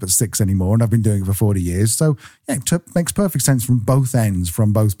to get up at 6 anymore, and I've been doing it for 40 years. So yeah, it makes perfect sense from both ends,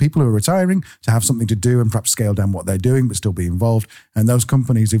 from both people who are retiring to have something to do and perhaps scale down what they're doing, but still be involved. And those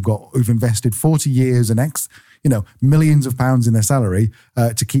companies who've invested 40 years and millions of pounds in their salary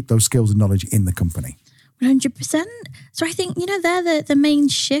to keep those skills and knowledge in the company. 100%. So I think, they're the main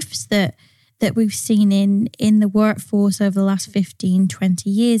shifts that we've seen in the workforce over the last 15, 20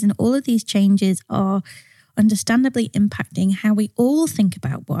 years. And all of these changes are understandably impacting how we all think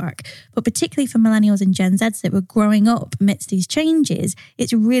about work. But particularly for millennials and Gen Zs that were growing up amidst these changes,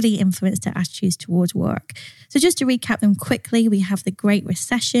 it's really influenced their attitudes towards work. So just to recap them quickly, we have the Great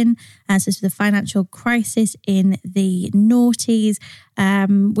Recession, so the financial crisis in the noughties,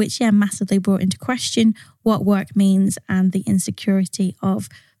 which massively brought into question what work means and the insecurity of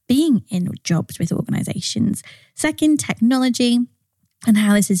being in jobs with organizations. Second, technology and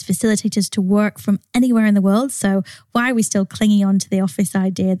how this has facilitated us to work from anywhere in the world. So why are we still clinging on to the office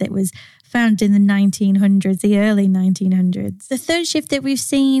idea that was found in the 1900s, the early 1900s? The third shift that we've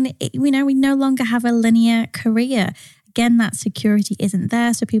seen, we no longer have a linear career. Again, that security isn't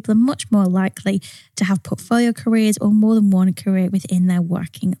there. So people are much more likely to have portfolio careers or more than one career within their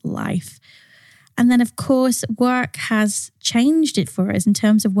working life. And then, of course, work has changed it for us in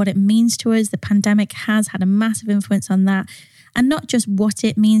terms of what it means to us. The pandemic has had a massive influence on that. And not just what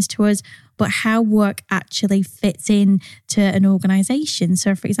it means to us, but how work actually fits in to an organization.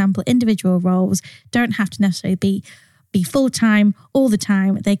 So, for example, individual roles don't have to necessarily be full-time all the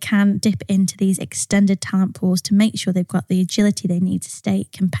time. They can dip into these extended talent pools to make sure they've got the agility they need to stay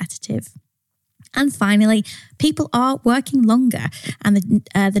competitive. And finally, people are working longer, and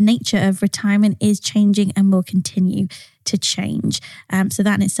the nature of retirement is changing and will continue to change. So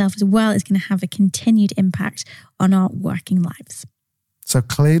that in itself as well is going to have a continued impact on our working lives. So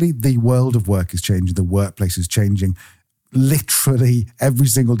clearly the world of work is changing, the workplace is changing. Literally every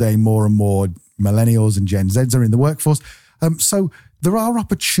single day, more and more millennials and Gen Zs are in the workforce. So there are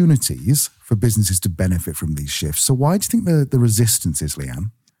opportunities for businesses to benefit from these shifts. So why do you think the resistance is,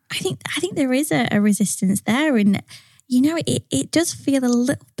 Leanne? I think there is a resistance there, and it does feel a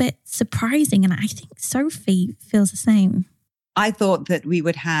little bit surprising, and I think Sophie feels the same. I thought that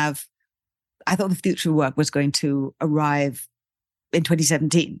the future of work was going to arrive in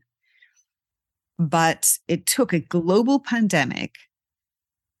 2017, but it took a global pandemic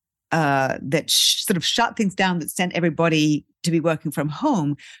that sort of shut things down, that sent everybody to be working from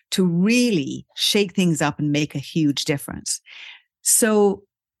home, to really shake things up and make a huge difference. So,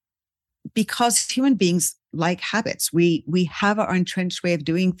 because human beings like habits, we have our entrenched way of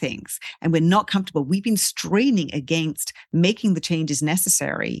doing things, and we're not comfortable. We've been straining against making the changes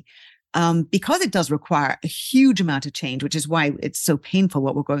necessary because it does require a huge amount of change, which is why it's so painful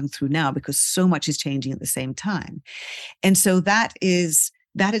what we're going through now, because so much is changing at the same time. And so that has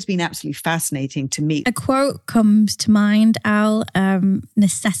been absolutely fascinating to me. A quote comes to mind, Al,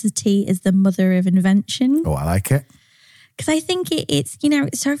 necessity is the mother of invention. Oh, I like it. Because I think it's,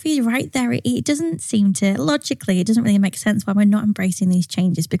 Sophie's right there. It doesn't seem to, logically, it doesn't really make sense why we're not embracing these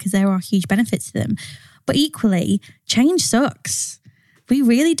changes, because there are huge benefits to them. But equally, change sucks. We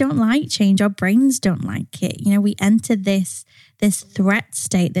really don't like change. Our brains don't like it. We enter this threat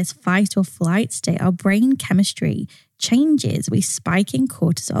state, this fight or flight state. Our brain chemistry changes. We spike in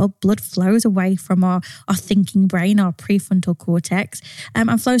cortisol. Blood flows away from our thinking brain, our prefrontal cortex,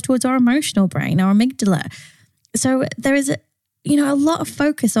 and flows towards our emotional brain, our amygdala. So there is a lot of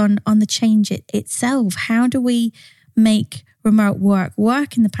focus on the change itself. How do we make remote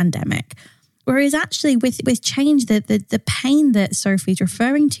work in the pandemic? Whereas actually with change, the pain that Sophie's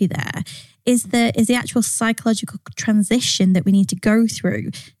referring to there is the actual psychological transition that we need to go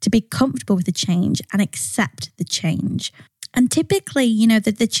through to be comfortable with the change and accept the change. And typically,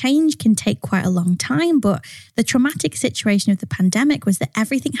 the change can take quite a long time, but the traumatic situation of the pandemic was that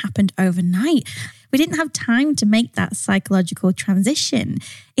everything happened overnight. We didn't have time to make that psychological transition.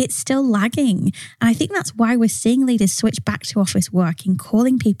 It's still lagging. And I think that's why we're seeing leaders switch back to office working,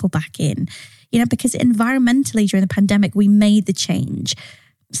 calling people back in, because environmentally during the pandemic, we made the change.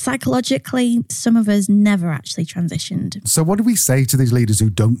 Psychologically, some of us never actually transitioned. So what do we say to these leaders who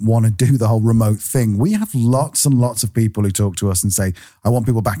don't want to do the whole remote thing? We have lots and lots of people who talk to us and say, I want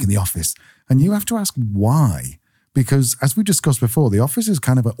people back in the office. And you have to ask why. Because as we discussed before, the office is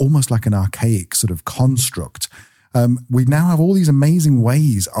kind of almost like an archaic sort of construct. We now have all these amazing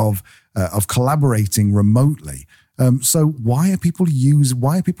ways of collaborating remotely. So why are people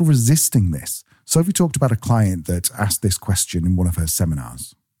resisting this? Sophie talked about a client that asked this question in one of her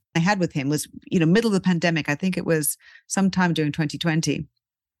seminars. I had with him was, middle of the pandemic. I think it was sometime during 2020.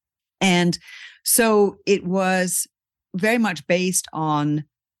 And so it was very much based on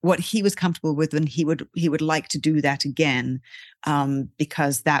what he was comfortable with, and he would like to do that again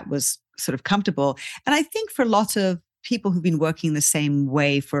because that was sort of comfortable. And I think for lots of people who've been working the same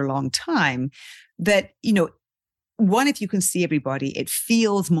way for a long time, that, one, if you can see everybody, it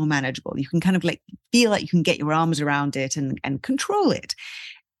feels more manageable. You can kind of feel like you can get your arms around it and control it.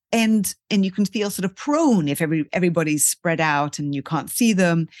 And you can feel sort of prone if everybody's spread out and you can't see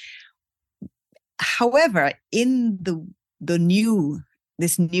them. However, in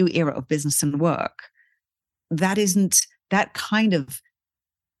this new era of business and work, that kind of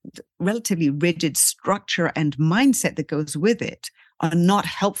relatively rigid structure and mindset that goes with it are not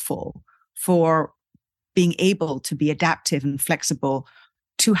helpful for being able to be adaptive and flexible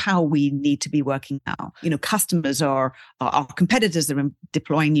to how we need to be working now. Customers or our competitors are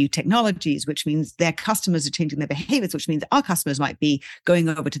deploying new technologies, which means their customers are changing their behaviors, which means our customers might be going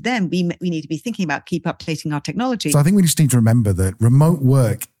over to them. We need to be thinking about keep updating our technology. So I think we just need to remember that remote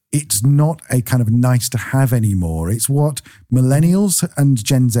work, it's not a kind of nice to have anymore. It's what millennials and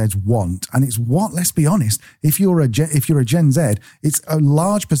Gen Zs want. And it's what, let's be honest, if you're a Gen Z, it's a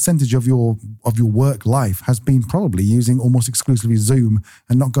large percentage of your work life has been probably using almost exclusively Zoom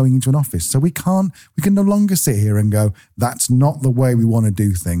and not going into an office. So we can no longer sit here and go, that's not the way we want to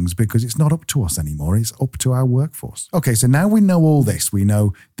do things, because it's not up to us anymore. It's up to our workforce. Okay, so now we know all this. We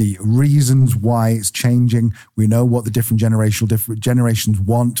know the reasons why it's changing. We know what the different generations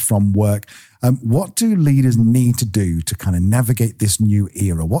want from work. What do leaders need to do to kind of navigate this new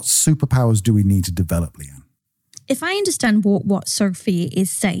era? What superpowers do we need to develop, Leanne? If I understand what Sophie is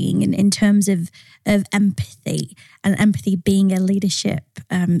saying in terms of empathy, and empathy being a leadership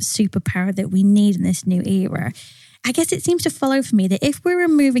superpower that we need in this new era, I guess it seems to follow for me that if we're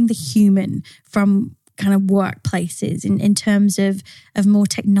removing the human from kind of workplaces in terms of more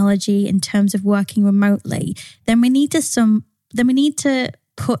technology, in terms of working remotely, then we need to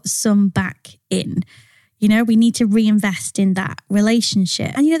put some back in. We need to reinvest in that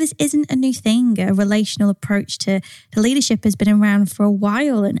relationship. And, this isn't a new thing. A relational approach to leadership has been around for a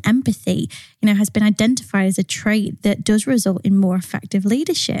while, and empathy, has been identified as a trait that does result in more effective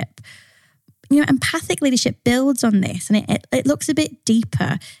leadership. Empathic leadership builds on this, and it looks a bit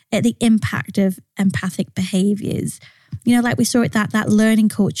deeper at the impact of empathic behaviors. Like we saw that learning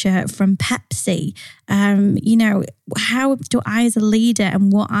culture from Pepsi. How do I as a leader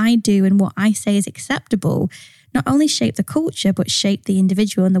and what I do and what I say is acceptable not only shape the culture, but shape the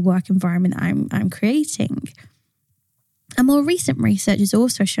individual and the work environment I'm creating? And more recent research has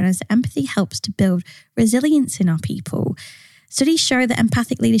also shown us that empathy helps to build resilience in our people. Studies show that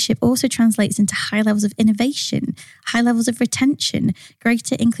empathic leadership also translates into high levels of innovation, high levels of retention,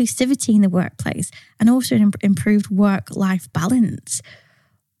 greater inclusivity in the workplace, and also an improved work-life balance.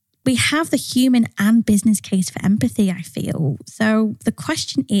 We have the human and business case for empathy, I feel. So the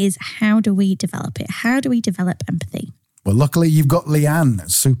question is, how do we develop it? How do we develop empathy? Well, luckily you've got Leanne,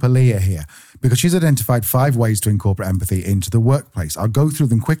 Super Leah, here, because she's identified 5 ways to incorporate empathy into the workplace. I'll go through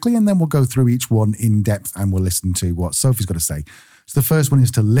them quickly and then we'll go through each one in depth and we'll listen to what Sophie's got to say. So the first one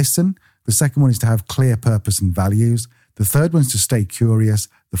is to listen. The second one is to have clear purpose and values. The third one is to stay curious.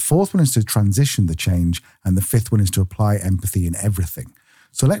 The fourth one is to transition the change. And the fifth one is to apply empathy in everything.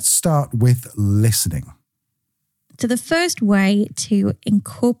 So let's start with listening. So the first way to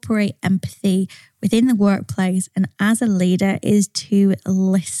incorporate empathy within the workplace and as a leader is to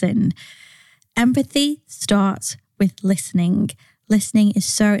listen. Empathy starts with listening. Listening is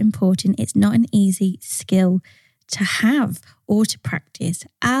so important. It's not an easy skill to have or to practice.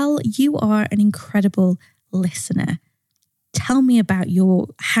 Al, you are an incredible listener. Tell me about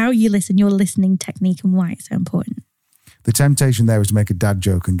how you listen, your listening technique and why it's so important. The temptation there is to make a dad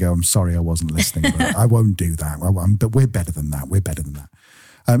joke and go, I'm sorry I wasn't listening, but I won't do that. But we're better than that. We're better than that.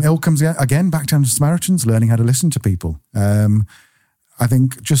 It all comes again back down to Samaritans, learning how to listen to people. I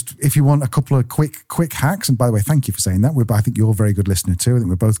think just if you want a couple of quick hacks, and by the way, thank you for saying that. I think you're a very good listener too. I think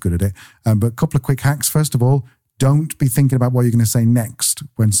we're both good at it. But a couple of quick hacks. First of all, don't be thinking about what you're going to say next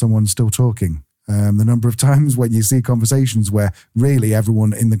when someone's still talking. The number of times when you see conversations where really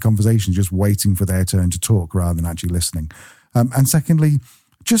everyone in the conversation is just waiting for their turn to talk rather than actually listening. And secondly,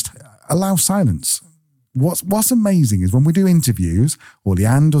 just allow silence. What's amazing is when we do interviews, or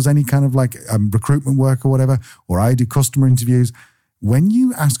Leanne does any kind of like recruitment work or whatever, or I do customer interviews, when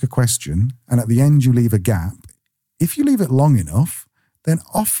you ask a question and at the end you leave a gap, if you leave it long enough, then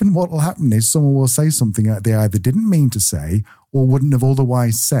often what will happen is someone will say something that they either didn't mean to say or wouldn't have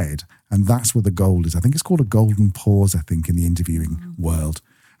otherwise said. And that's where the gold is. I think it's called a golden pause, I think, in the interviewing world.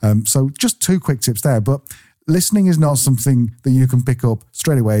 So just 2 quick tips there. But listening is not something that you can pick up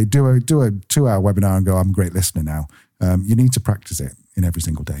straight away, do a 2-hour webinar and go, I'm a great listener now. You need to practice it in every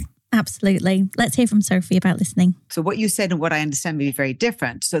single day. Absolutely. Let's hear from Sophie about listening. So what you said and what I understand may be very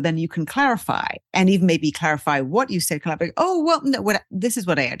different. So then you can clarify and even maybe clarify what you said. Oh, well, no, this is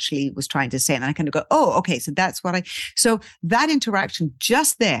what I actually was trying to say. And then I kind of go, oh, okay. So that's so that interaction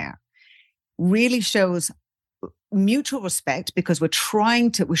just there really shows mutual respect because we're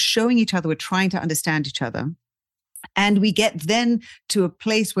showing each other, we're trying to understand each other. And we get then to a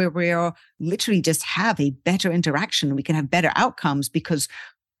place where we are literally just have a better interaction. We can have better outcomes because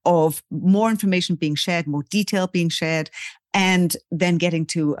of more information being shared, more detail being shared, and then getting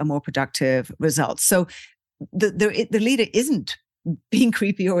to a more productive result. So the leader isn't being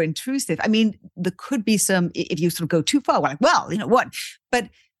creepy or intrusive. I mean, there could be some, if you sort of go too far, we're like, well, you know what? But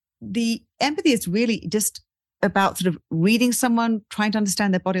the empathy is really just about sort of reading someone, trying to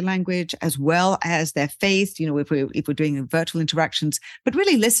understand their body language as well as their face, you know, if we're doing virtual interactions, but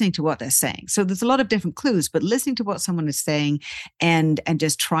really listening to what they're saying. So there's a lot of different clues, but listening to what someone is saying and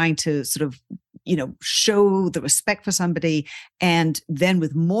just trying to sort of, you know, show the respect for somebody, and then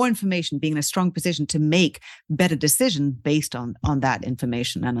with more information being in a strong position to make better decisions based on that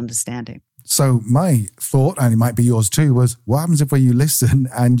information and understanding. So my thought, and it might be yours too, was what happens if when you listen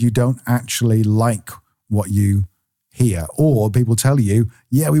and you don't actually like what you hear, or people tell you,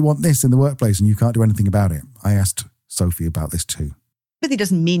 yeah, we want this in the workplace and you can't do anything about it? I asked Sophie about this too. Empathy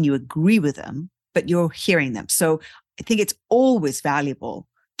doesn't mean you agree with them, but you're hearing them. So I think it's always valuable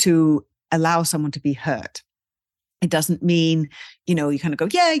to allow someone to be heard. It doesn't mean, you know, you kind of go,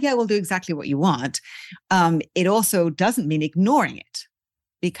 yeah, we'll do exactly what you want. It also doesn't mean ignoring it,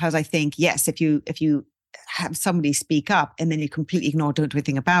 because I think, yes, if you have somebody speak up and then you completely ignore, don't do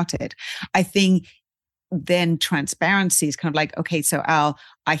anything about it, I think then transparency is kind of like, okay, so Al,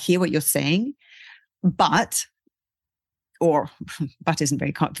 I hear what you're saying, but isn't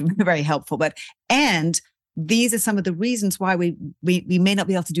very helpful, and these are some of the reasons why we may not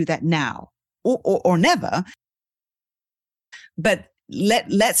be able to do that now or never, but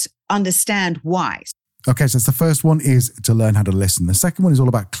let's understand why. Okay, so the first one is to learn how to listen. The second one is all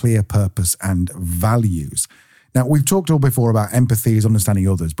about clear purpose and values. Now, we've talked all before about empathy is understanding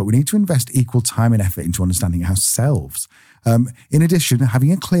others, but we need to invest equal time and effort into understanding ourselves. In addition,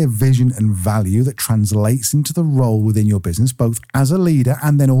 having a clear vision and value that translates into the role within your business, both as a leader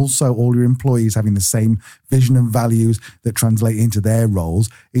and then also all your employees having the same vision and values that translate into their roles,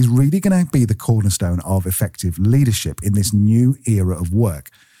 is really going to be the cornerstone of effective leadership in this new era of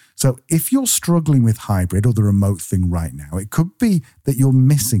work. So if you're struggling with hybrid or the remote thing right now, it could be that you're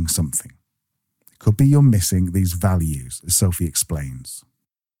missing something. Could be you're missing these values, as Sophie explains.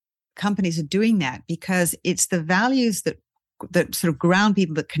 Companies are doing that because it's the values that sort of ground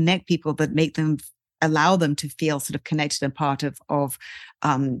people, that connect people, that make them, allow them to feel sort of connected and part of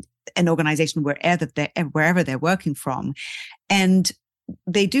an organization wherever they're working from. And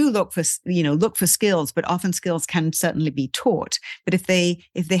they do look for skills, but often skills can certainly be taught. But if they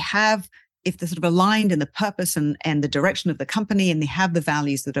have if they're sort of aligned in the purpose and the direction of the company, and they have the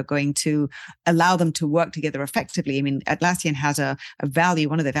values that are going to allow them to work together effectively. I mean, Atlassian has a value.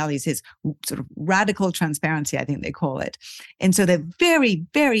 One of the values is sort of radical transparency, I think they call it. And so they're very,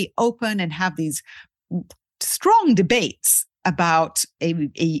 very open and have these strong debates about a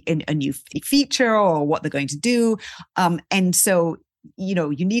new feature or what they're going to do. And so,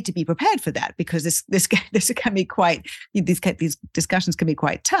 you need to be prepared for that, because this can be quite, these discussions can be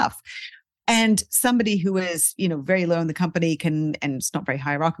quite tough. And somebody who is, very low in the company and it's not very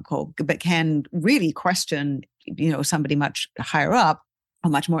hierarchical, but can really question, somebody much higher up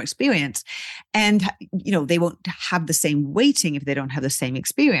or much more experienced. And, they won't have the same weighting if they don't have the same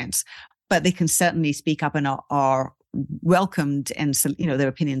experience, but they can certainly speak up and are welcomed, and their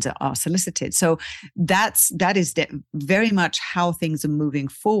opinions are solicited. So that is very much how things are moving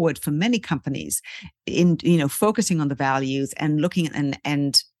forward for many companies, in focusing on the values and looking at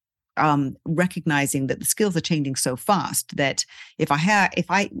and recognizing that the skills are changing so fast that if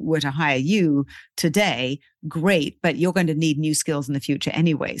I were to hire you today, great, but you're going to need new skills in the future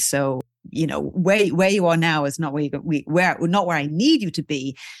anyway. So where you are now is not where I need you to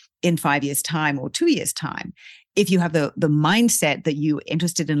be in 5 years' time or 2 years' time. If you have the mindset that you're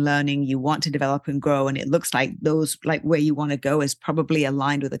interested in learning, you want to develop and grow, and it looks like where you want to go is probably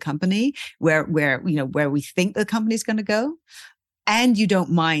aligned with the company, where we think the company's going to go, and you don't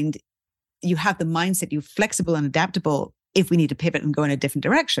mind, you have the mindset, you're flexible and adaptable if we need to pivot and go in a different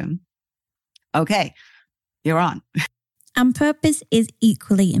direction. Okay, you're on. And purpose is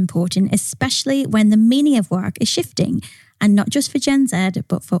equally important, especially when the meaning of work is shifting, and not just for Gen Z,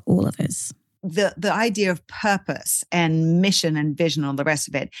 but for all of us. The idea of purpose and mission and vision, all the rest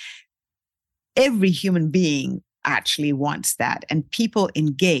of it, every human being actually wants that. And people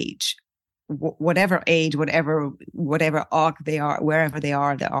engage, whatever age, whatever arc they are, wherever they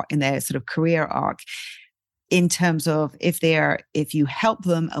are in their sort of career arc, in terms of if you help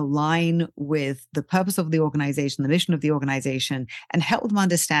them align with the purpose of the organization, the mission of the organization, and help them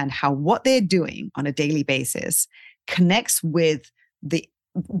understand how what they're doing on a daily basis connects with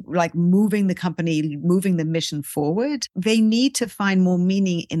moving the company, moving the mission forward, they need to find more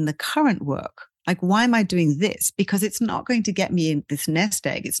meaning in the current work. Like, why am I doing this? Because it's not going to get me in this nest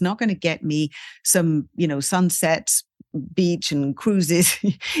egg. It's not going to get me some, sunsets, beach and cruises,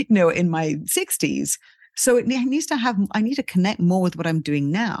 in my 60s. So I need to connect more with what I'm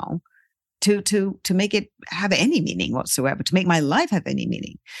doing now to make it have any meaning whatsoever, to make my life have any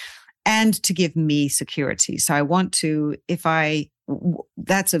meaning, and to give me security. So I want to,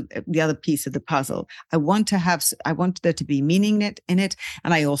 that's the other piece of the puzzle. I want there to be meaning in it.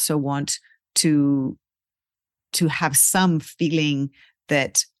 And I also want to have some feeling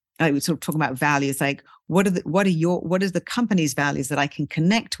that I was sort of talking about values, like what is the company's values that I can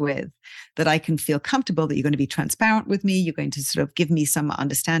connect with, that I can feel comfortable that you're going to be transparent with me. You're going to sort of give me some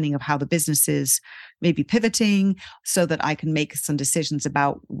understanding of how the business is maybe pivoting, so that I can make some decisions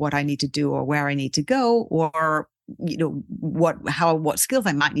about what I need to do or where I need to go, or what skills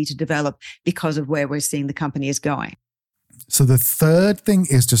I might need to develop because of where we're seeing the company is going. So the third thing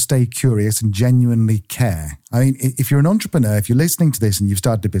is to stay curious and genuinely care. I mean, if you're an entrepreneur, if you're listening to this and you've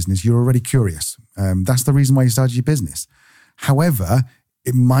started a business, you're already curious. That's the reason why you started your business. However,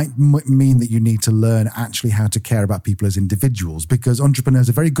 it might mean that you need to learn actually how to care about people as individuals, because entrepreneurs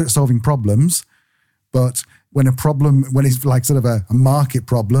are very good at solving problems. But when it's like sort of a market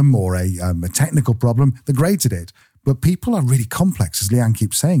problem or a technical problem, they're great at it. But people are really complex, as Leanne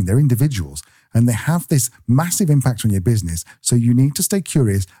keeps saying. They're individuals, and they have this massive impact on your business. So you need to stay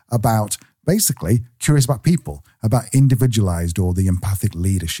curious about people, about individualized or the empathic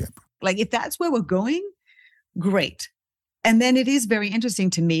leadership. Like, if that's where we're going, great. And then it is very interesting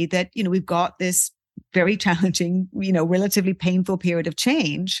to me that, we've got this very challenging, relatively painful period of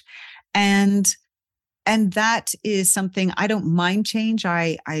change. And that is something, I don't mind change.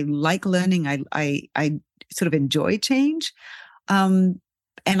 I like learning. I sort of enjoy change. And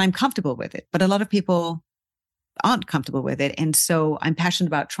I'm comfortable with it. But a lot of people aren't comfortable with it. And so I'm passionate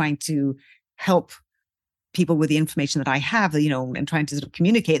about trying to help people with the information that I have, and trying to sort of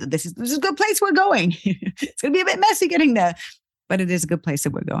communicate that this is a good place we're going. It's going to be a bit messy getting there, but it is a good place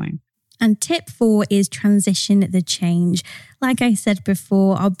that we're going. And tip 4 is transition the change. Like I said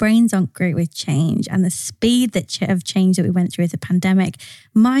before, our brains aren't great with change, and the speed of change that we went through with the pandemic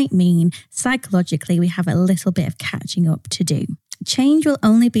might mean psychologically we have a little bit of catching up to do. Change will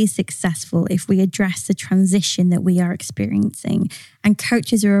only be successful if we address the transition that we are experiencing, and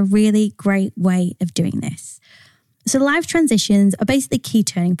coaches are a really great way of doing this. So life transitions are basically key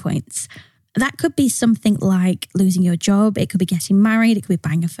turning points. That could be something like losing your job. It could be getting married. It could be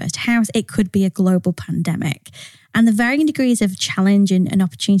buying a first house. It could be a global pandemic. And the varying degrees of challenge and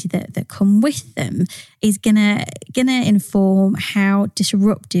opportunity that come with them is gonna inform how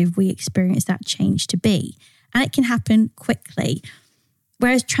disruptive we experience that change to be. And it can happen quickly.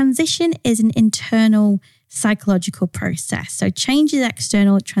 Whereas transition is an internal psychological process. So change is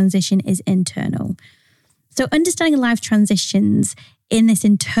external, transition is internal. So understanding life transitions in this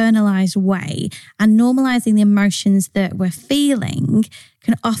internalized way and normalizing the emotions that we're feeling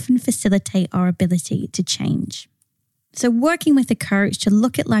can often facilitate our ability to change. So working with a coach to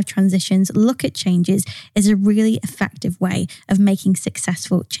look at life transitions, look at changes is a really effective way of making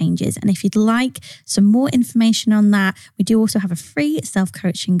successful changes. And if you'd like some more information on that, we do also have a free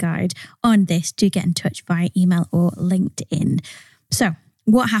self-coaching guide on this. Do get in touch via email or LinkedIn. So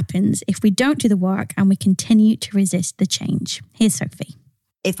what happens if we don't do the work and we continue to resist the change? Here's Sophie.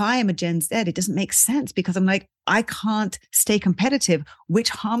 If I am a Gen Z, it doesn't make sense because I'm like, I can't stay competitive, which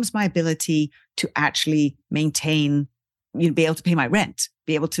harms my ability to actually maintain, be able to pay my rent,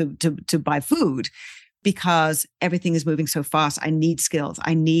 be able to buy food, because everything is moving so fast. I need skills.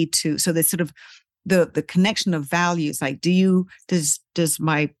 I need to. So there's sort of the connection of values. Like, does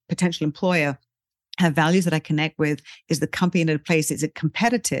my potential employer have values that I connect with? Is the company in a place? Is it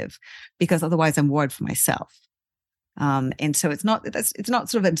competitive? Because otherwise, I'm worried for myself. And so it's not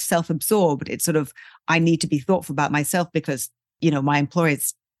sort of self-absorbed. It's sort of, I need to be thoughtful about myself because, my employer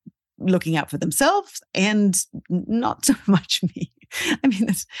is looking out for themselves and not so much me. I mean,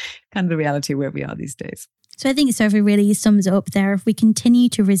 that's kind of the reality where we are these days. So I think Sophie really sums it up there. If we continue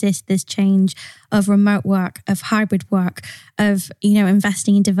to resist this change of remote work, of hybrid work, of,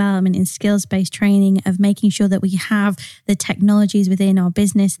 investing in development, in skills-based training, of making sure that we have the technologies within our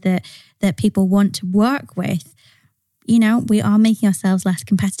business that people want to work with, we are making ourselves less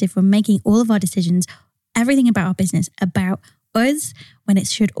competitive. We're making all of our decisions, everything about our business, about us, when it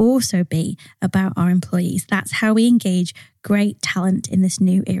should also be about our employees. That's how we engage great talent in this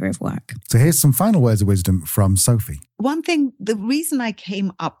new era of work. So here's some final words of wisdom from Sophie. One thing, the reason I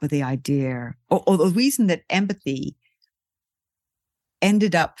came up with the idea, or the reason that empathy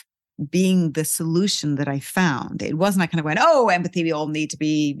ended up being the solution that I found, it wasn't I kind of went, empathy, we all need to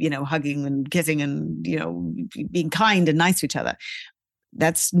be, hugging and kissing and, being kind and nice to each other.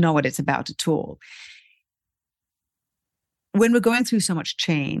 That's not what it's about at all. When we're going through so much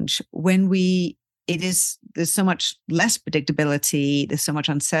change, there's so much less predictability, there's so much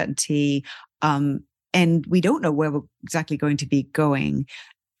uncertainty, and we don't know where we're exactly going to be going.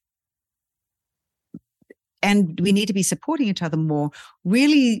 And we need to be supporting each other more,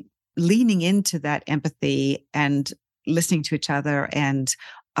 really leaning into that empathy and listening to each other and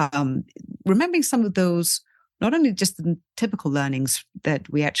remembering some of those, not only just the typical learnings that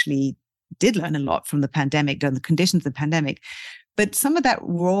we actually did learn a lot from the pandemic, during the conditions of the pandemic, but some of that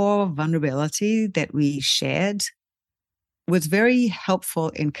raw vulnerability that we shared was very helpful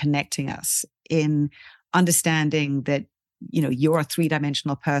in connecting us, in understanding that, you're a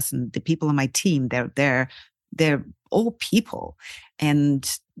three-dimensional person. The people on my team, they're all people. And,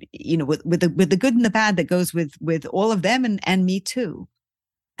 with the good and the bad that goes with all of them and me too.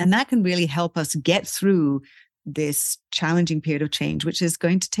 And that can really help us get through this challenging period of change, which is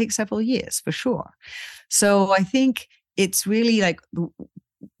going to take several years for sure. So I think it's really like,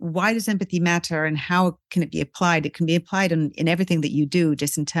 why does empathy matter and how can it be applied? It can be applied in everything that you do,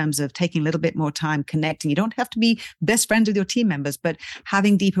 just in terms of taking a little bit more time connecting. You don't have to be best friends with your team members, but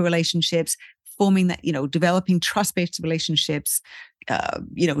having deeper relationships, forming that, developing trust-based relationships,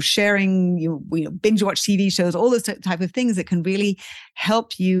 sharing, binge watch TV shows, all those type of things that can really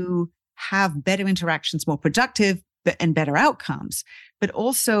help you have better interactions, more productive and better outcomes, but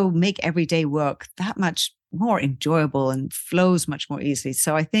also make everyday work that much more enjoyable and flows much more easily.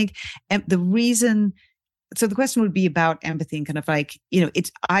 So I think the question would be about empathy and kind of like,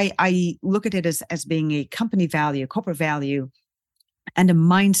 I look at it as being a company value, a corporate value, and a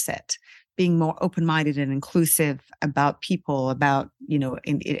mindset, being more open-minded and inclusive about people, about,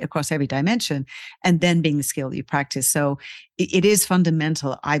 across every dimension, and then being the skill that you practice. So it is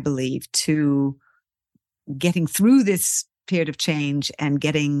fundamental, I believe, to getting through this period of change and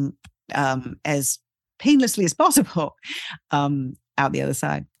getting as painlessly as possible out the other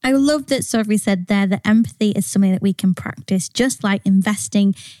side. I love that Sophie said there that empathy is something that we can practice, just like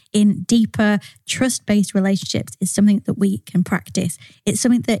investing in deeper trust-based relationships is something that we can practice. It's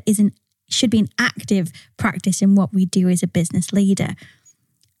something that should be an active practice in what we do as a business leader.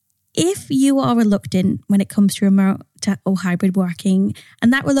 if you are reluctant when it comes to remote or hybrid working,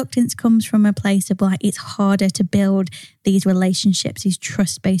 and that reluctance comes from a place of like, it's harder to build these relationships, these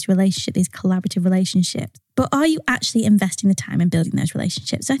trust-based relationships, these collaborative relationships. But are you actually investing the time in building those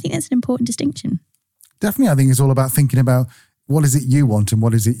relationships? So I think that's an important distinction. Definitely. I think it's all about thinking about what is it you want and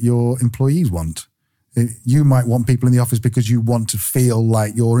what is it your employees want. You might want people in the office because you want to feel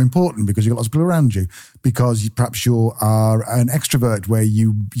like you're important, because you've got lots of people around you, because perhaps you are an extrovert where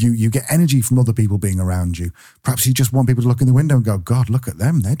you get energy from other people being around you. Perhaps you just want people to look in the window and go, God, look at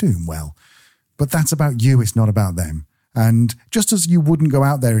them, they're doing well. But that's about you, it's not about them. And just as you wouldn't go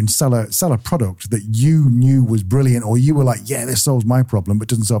out there and sell a product that you knew was brilliant, or you were like, yeah, this solves my problem, but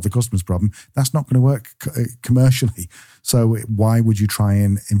doesn't solve the customer's problem, that's not going to work commercially. So why would you try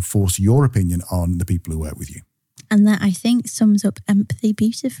and enforce your opinion on the people who work with you? And that, I think, sums up empathy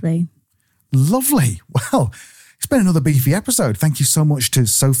beautifully. Lovely. Well, it's been another beefy episode. Thank you so much to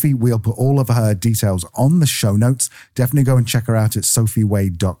Sophie. We'll put all of her details on the show notes. Definitely go and check her out at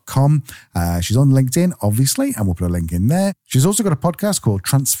sophiewade.com. She's on LinkedIn, obviously, and we'll put a link in there. She's also got a podcast called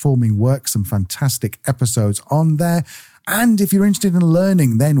Transforming Work, some fantastic episodes on there. And if you're interested in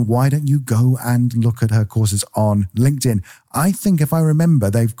learning, then why don't you go and look at her courses on LinkedIn? I think, if I remember,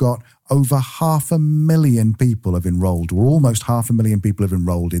 they've got over 500,000 people have enrolled, or almost 500,000 people have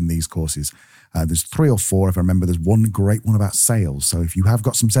enrolled in these courses. There's 3 or 4, if I remember. There's one great one about sales. So if you have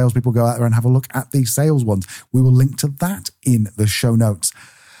got some salespeople, go out there and have a look at these sales ones. We will link to that in the show notes.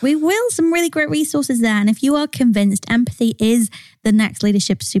 We will. Some really great resources there. And if you are convinced empathy is the next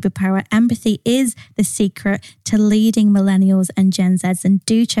leadership superpower, empathy is the secret to leading millennials and Gen Zs, then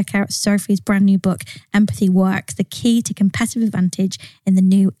do check out Sophie's brand new book, Empathy Works, the key to competitive advantage in the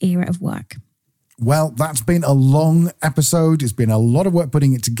new era of work. Well, that's been a long episode. It's been a lot of work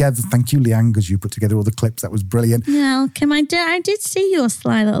putting it together. Thank you, Leanne, because you put together all the clips. That was brilliant. Welcome. I did see your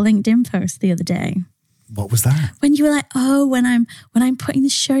sly little LinkedIn post the other day. What was that? When you were like, oh, when I'm putting the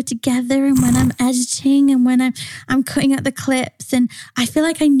show together and when I'm editing and when I'm cutting out the clips, and I feel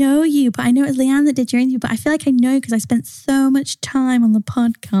like I know you, but I know it was Leanne that did your interview, but I feel like I know because I spent so much time on the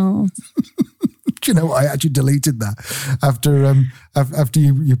podcast. Do you know what? I actually deleted that after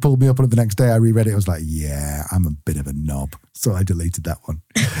you pulled me up on it the next day. I reread it. I was like, yeah, I'm a bit of a knob. So I deleted that one.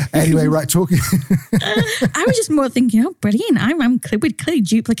 Anyway, right, talking. I was just more thinking, oh, brilliant. We're clearly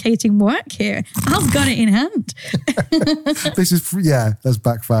duplicating work here. I've got it in hand. That's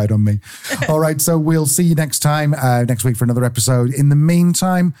backfired on me. All right, so we'll see you next time, next week for another episode. In the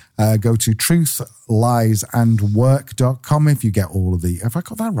meantime, go to truthliesandwork.com if you get all of the, have I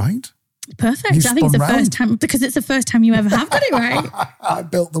got that right? Perfect. I think it's the first time, because it's the first time you ever have got it right. I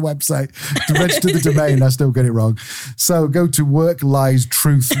built the website to register the domain. I still get it wrong. So go to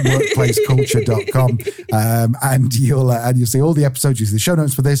workliestruthworkplaceculture.com and you'll see all the episodes. You see the show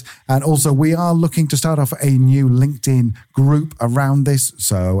notes for this. And also we are looking to start off a new LinkedIn group around this.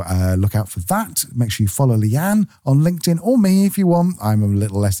 So look out for that. Make sure you follow Leanne on LinkedIn, or me if you want. I'm a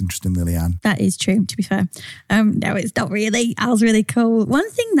little less interesting than Leanne. That is true, to be fair. No, it's not really. Al's really cool. One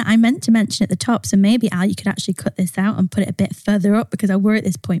thing that I meant to mention at the top, so maybe Al, you could actually cut this out and put it a bit further up, because I worry at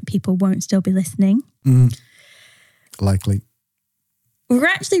this point people won't still be listening. Likely. We're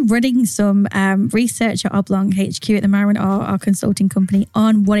actually running some research at Oblong HQ at the moment, our consulting company,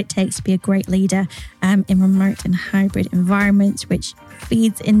 on what it takes to be a great leader in remote and hybrid environments, which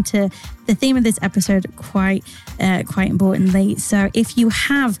feeds into the theme of this episode quite importantly. So if you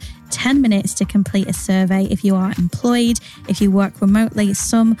have 10 minutes to complete a survey, if you are employed, if you work remotely,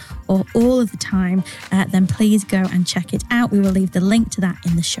 some or all of the time, then please go and check it out. We will leave the link to that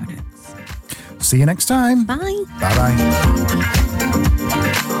in the show notes. See you next time. Bye.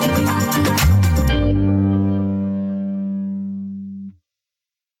 Bye-bye.